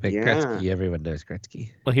 Yeah, but Yeah. Gretzky, everyone knows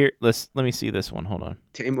Gretzky. Well, here, let me see this one. Hold on.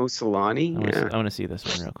 Teemu Solani. I want to see this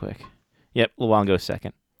one real quick. Yep, Luongo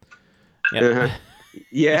second. Yep. Uh-huh.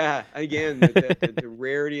 Yeah, again, the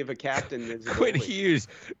rarity of a captain. Is a Quinn goalie. Hughes.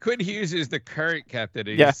 Quinn Hughes is the current captain.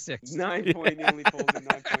 And Yeah. he's 6. 9 point, he only pulled in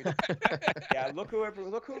 9 points. Yeah, look who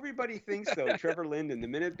everybody thinks though. Trevor Linden. The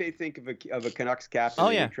minute they think of a Canucks captain, Oh,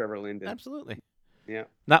 they yeah. think Trevor Linden. Absolutely. Yeah.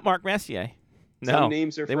 Not Mark Messier. No. Some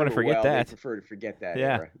names are they want to forget well, that. They prefer to forget that.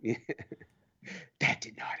 Yeah. Era. That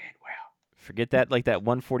did not end well. Forget that, like that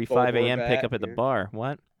 1:45 a.m. Horvat, pickup at the yeah. bar.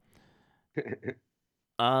 What?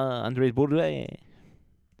 Andres Bourdais.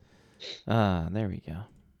 There we go.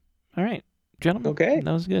 All right, gentlemen. Okay.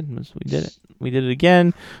 That was good. We did it. We did it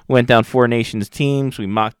again. Went down Four Nations teams. We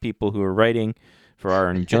mocked people who were writing for our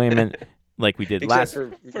enjoyment, like we did Except last. for our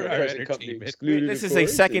present company entertainment. excluded, This of is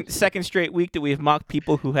a course. second straight week that we've mocked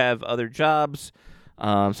people who have other jobs.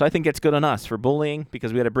 So I think it's good on us for bullying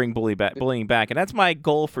because we got to bring bullying back. And that's my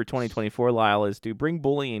goal for 2024, Lyle, is to bring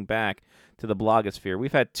bullying back to the blogosphere.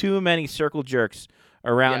 We've had too many circle jerks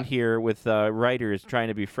around here with writers trying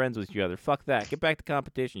to be friends with each other. Fuck that. Get back to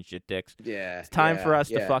competition, shit dicks. Yeah. It's time for us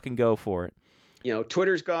to yeah. fucking go for it. You know,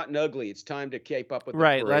 Twitter's gotten ugly. It's time to keep up with the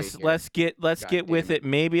Right. parade Let's here. get with it.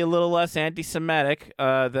 Maybe a little less anti-Semitic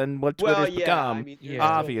than what Twitter's Well, yeah, become. I mean, there's Yeah.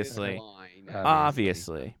 Obviously. still this line.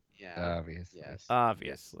 Obviously. Yeah. Obviously. Yes.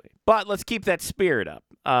 Obviously. But let's keep that spirit up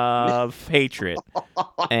of hatred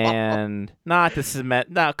and not the cement.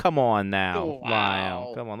 No, come on now, Wow.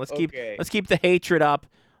 Lyle. Come on. Let's Okay. keep the hatred up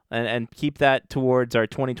and keep that towards our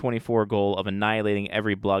 2024 goal of annihilating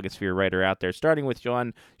every blogosphere writer out there, starting with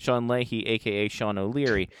Sean Leahy, a.k.a. Sean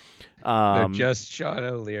O'Leary. No, just Sean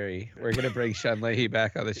O'Leary. We're going to bring Sean Leahy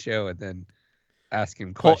back on the show and then ask him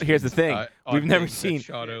Well, questions. here's the thing. On We've never things that seen-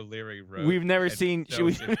 Sean O'Leary wrote. We've never and seen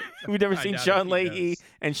knows it. we've never I seen doubt Sean if he Leahy knows.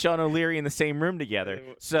 and Sean O'Leary in the same room together.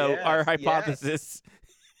 So Yes, our yes. hypothesis.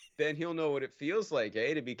 Then he'll know what it feels like,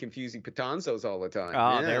 to be confusing Patanzos all the time.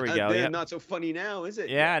 Oh, there we go, Then yep. Not so funny now, is it?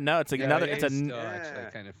 Yeah, no, it's Yeah, another. it It's is a still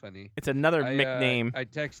actually kind of funny. it's another I, nickname. I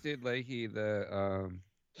texted Leahy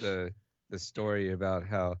the story about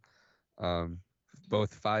how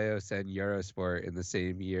both Fios and Eurosport in the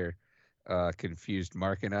same year confused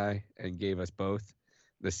Mark and I and gave us both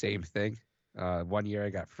the same thing. 1 year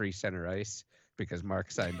I got free center ice because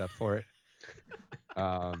Mark signed up for it.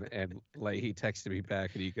 And Leahy texted me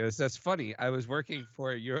back and he goes, "That's funny. I was working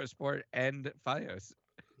for Eurosport and Fios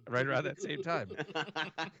right around that same time."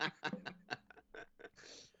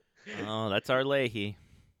 Oh, that's our Leahy.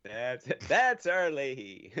 That's our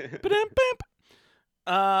Leahy.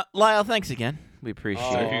 Lyle, thanks again. We appreciate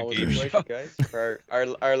Oh, it. always a pleasure, guys.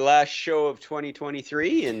 Our last show of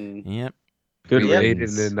 2023, and Yep. Good Yeah. wait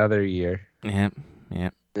in another year. Yep.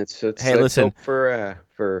 let's Hey, let's listen. hope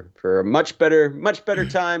for much better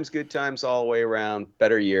times, good times all the way around,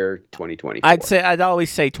 better year 2024. I'd always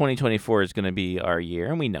say 2024 is going to be our year,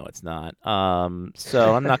 and we know it's not.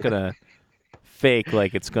 So I'm not going to fake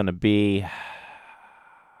like it's going to be.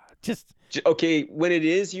 Just Okay, when it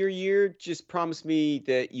is your year, just promise me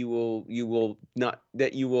that you will not not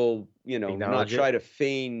Acknowledge it. try to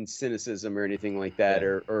feign cynicism or anything like that,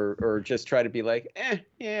 or just try to be like,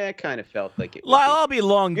 yeah, I kind of felt like it. would Lyle, be." I'll be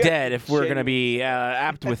long Yeah, dead if we're going to genuinely. be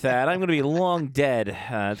apt with that. I'm going to be long dead. It's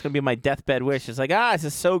going to be my deathbed wish. It's like, this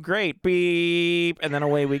is so great. Beep. And then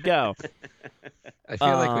away we go. I feel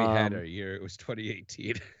like we had Um, our year. It was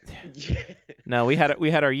 2018. No, we had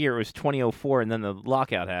our year. It was 2004, and then the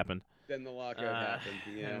lockout happened. Then the lockout happened.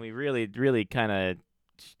 Yeah. And we really kind of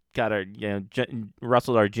got our,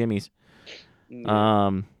 rustled our jimmies.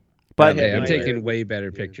 Mm. But But Hey, I'm taking way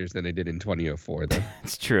better pictures than I did in 2004, though.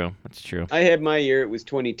 it's true. It's true. I had my year. It was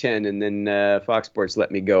 2010, and then Fox Sports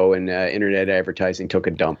let me go, and internet advertising took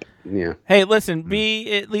a dump. Yeah. Hey, listen,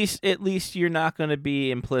 at least you're not going to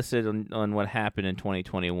be implicit on what happened in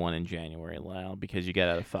 2021 in January, Lyle, because you got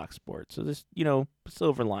out of Fox Sports. So this,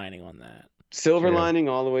 silver lining on that. Silver lining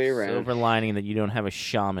all the way around. Silver lining that you don't have a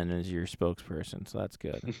shaman as your spokesperson, so that's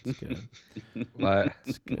good. That's good.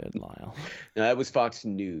 That's good, Lyle. No, that was Fox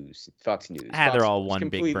News. Fox News. They're Fox all Sports, one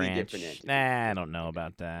big completely branch. different entity. I don't know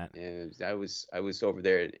about that. Yeah, I was over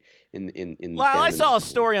there in. Lyle, down I in saw a the-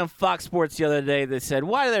 story on Fox Sports the other day that said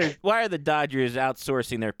why are the Dodgers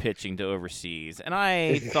outsourcing their pitching to overseas, and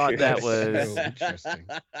I thought that was So interesting.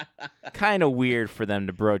 kind of weird for them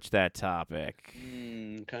to broach that topic.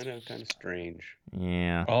 Kind of strange.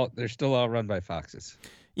 Yeah. They're still all run by Foxes.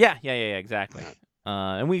 Yeah, exactly.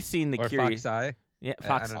 And we've seen the Or curious. Fox Eye. Yeah, I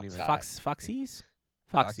Fox. don't even- Foxies.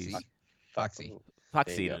 Foxy. Foxy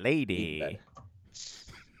There you go. lady.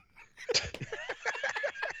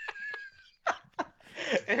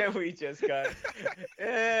 And we just got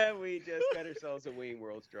ourselves a Wayne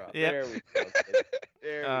Worlds drop. Yep. There we go.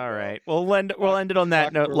 There we All go. right. We'll end it on that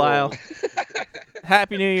Fox note, for Lyle. World.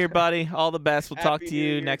 Happy New Year, buddy. All the best. We'll talk Happy to New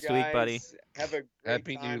you Year, next week, buddy. guys. Have a great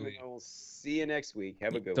Happy time, New and Year. we'll see you next week.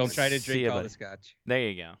 Have a good one. Don't try to See drink ya, all buddy. the scotch. There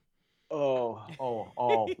you go. Oh,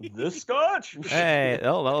 this scotch? Hey,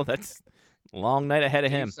 that's a long night ahead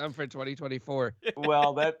of Save him. some for 2024.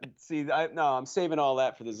 Well, I'm saving all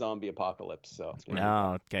that for the zombie apocalypse. So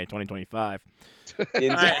No, okay, 2025. In-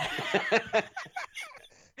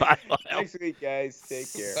 Bye, Lyle. next week, guys.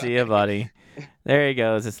 Take care. See ya, buddy. There he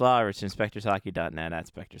goes. It's Lyle Richardson, SpectorsHockey.net, at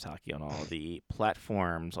Spectors Hockey on all the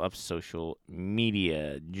platforms of social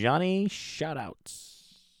media. Johnny, shout-outs.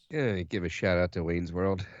 Yeah, give a shout out to Wayne's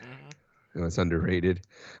World. It was underrated.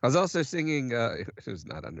 I was also singing. It was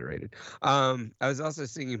not underrated. I was also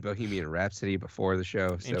singing Bohemian Rhapsody before the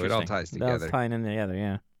show, so it all Interesting. ties That's together. tying in together,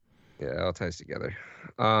 yeah. Yeah, it all ties together.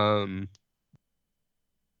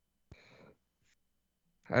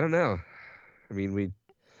 I don't know. I mean, we,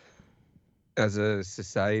 as a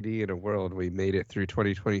society and a world, we made it through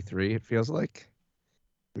 2023. It feels like.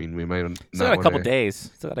 I mean, we might Still not got a couple wanna- days.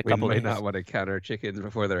 Still got a We couple might days. not want to count our chickens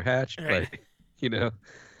before they're hatched, Right. but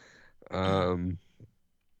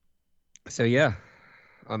So yeah,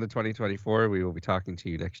 on the 2024, we will be talking to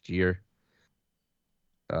you next year.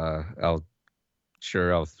 I'll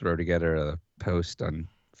throw together a post on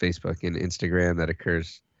Facebook and Instagram that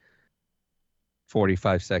occurs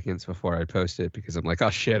 45 seconds before I post it because I'm like, oh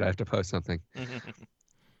shit, I have to post something.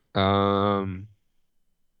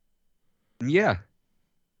 Yeah.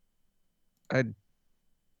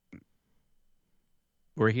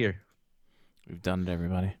 We're here. We've done it,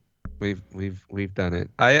 everybody. We've done it.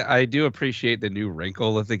 I do appreciate the new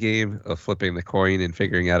wrinkle of the game of flipping the coin and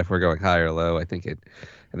figuring out if we're going high or low. I think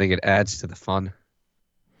it adds to the fun.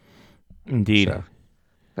 Indeed. So,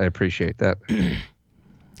 I appreciate that.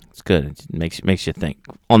 It's good. It makes you think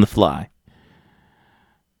on the fly.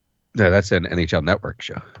 No, that's an NHL Network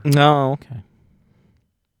show. No, okay.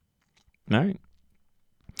 All right.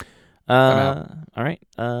 out. All right.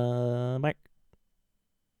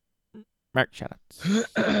 Mark, shout outs.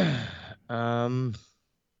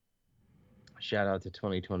 Shout out to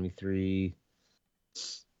 2023,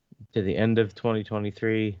 to the end of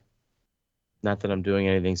 2023. Not that I'm doing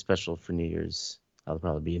anything special for New Year's. I'll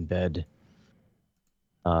probably be in bed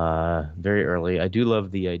very early. I do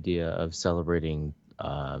love the idea of celebrating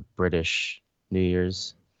British New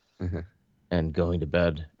Year's and going to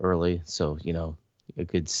bed early. So, a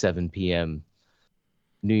good 7 p.m.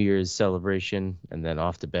 New Year's celebration and then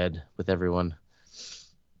off to bed with everyone.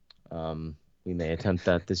 We may attempt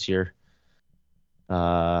that this year.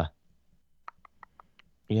 Yeah,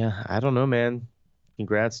 I don't know, man.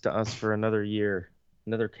 Congrats to us for another year,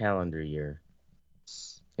 another calendar year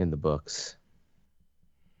in the books.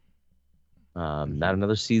 Not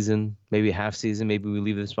another season, maybe a half season. Maybe we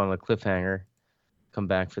leave this one on a cliffhanger. Come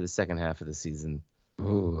back for the second half of the season.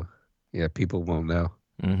 Ooh, yeah, people won't know.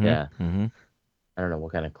 Mm-hmm. Yeah. Mm-hmm. I don't know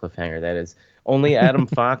what kind of cliffhanger that is. Only Adam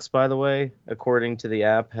Fox, by the way, according to the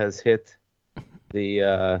app, has hit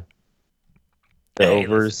the Hey,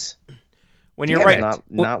 overs. When you're It's right,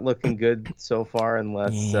 not looking good so far,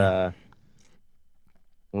 unless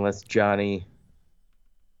Johnny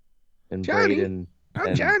and Braden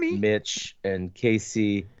and Johnny. Mitch and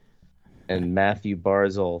Casey and Matthew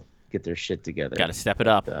Barzell get their shit together. got to step it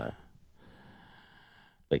up.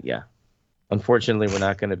 But yeah, unfortunately, we're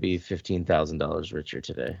not going to be $15,000 richer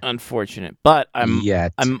today. Unfortunate, but I'm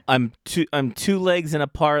Yet. two legs in a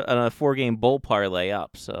 4-game bowl parlay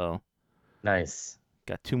up. So Nice.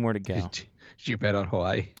 Got 2 more to go. Did you bet on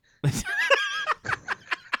Hawaii?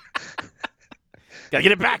 Gotta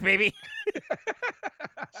get it back, baby.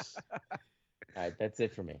 All right, that's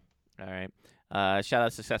it for me. All right. Shout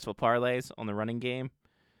out successful parlays on the running game.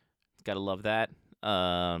 Gotta love that.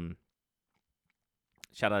 Shout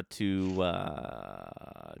out to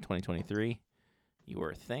 2023. You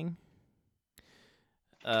were a thing.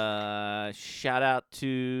 Shout out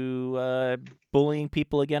to bullying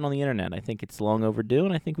people again on the internet. I think it's long overdue,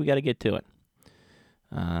 and I think we got to get to it.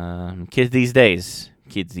 Kids these days.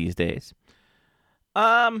 That's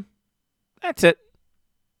it.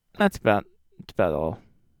 That's about all.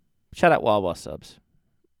 Shout out Wawa subs.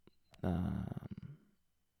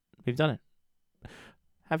 We've done it.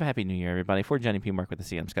 Have a happy New Year, everybody. For Johnny P. Mark with the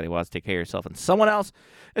C, I'm Scotty Watts. Take care of yourself and someone else.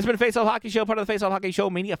 It's been a Face Off Hockey Show, part of the Face Off Hockey Show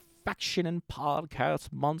media faction and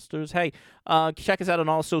podcast monsters. Hey, check us out on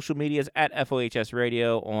all social medias at FOHS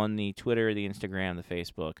Radio on the Twitter, the Instagram, the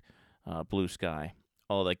Facebook, Blue Sky,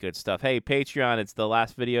 all that good stuff. Hey, Patreon, it's the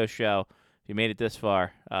last video show. If you made it this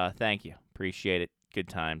far, thank you. Appreciate it. Good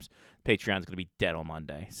times. Patreon's going to be dead on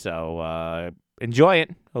Monday, so enjoy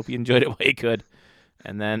it. Hope you enjoyed it while you could.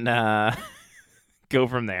 And then go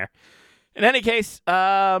from there. In any case,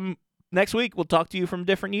 next week we'll talk to you from a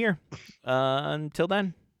different year. Until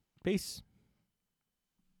then, peace.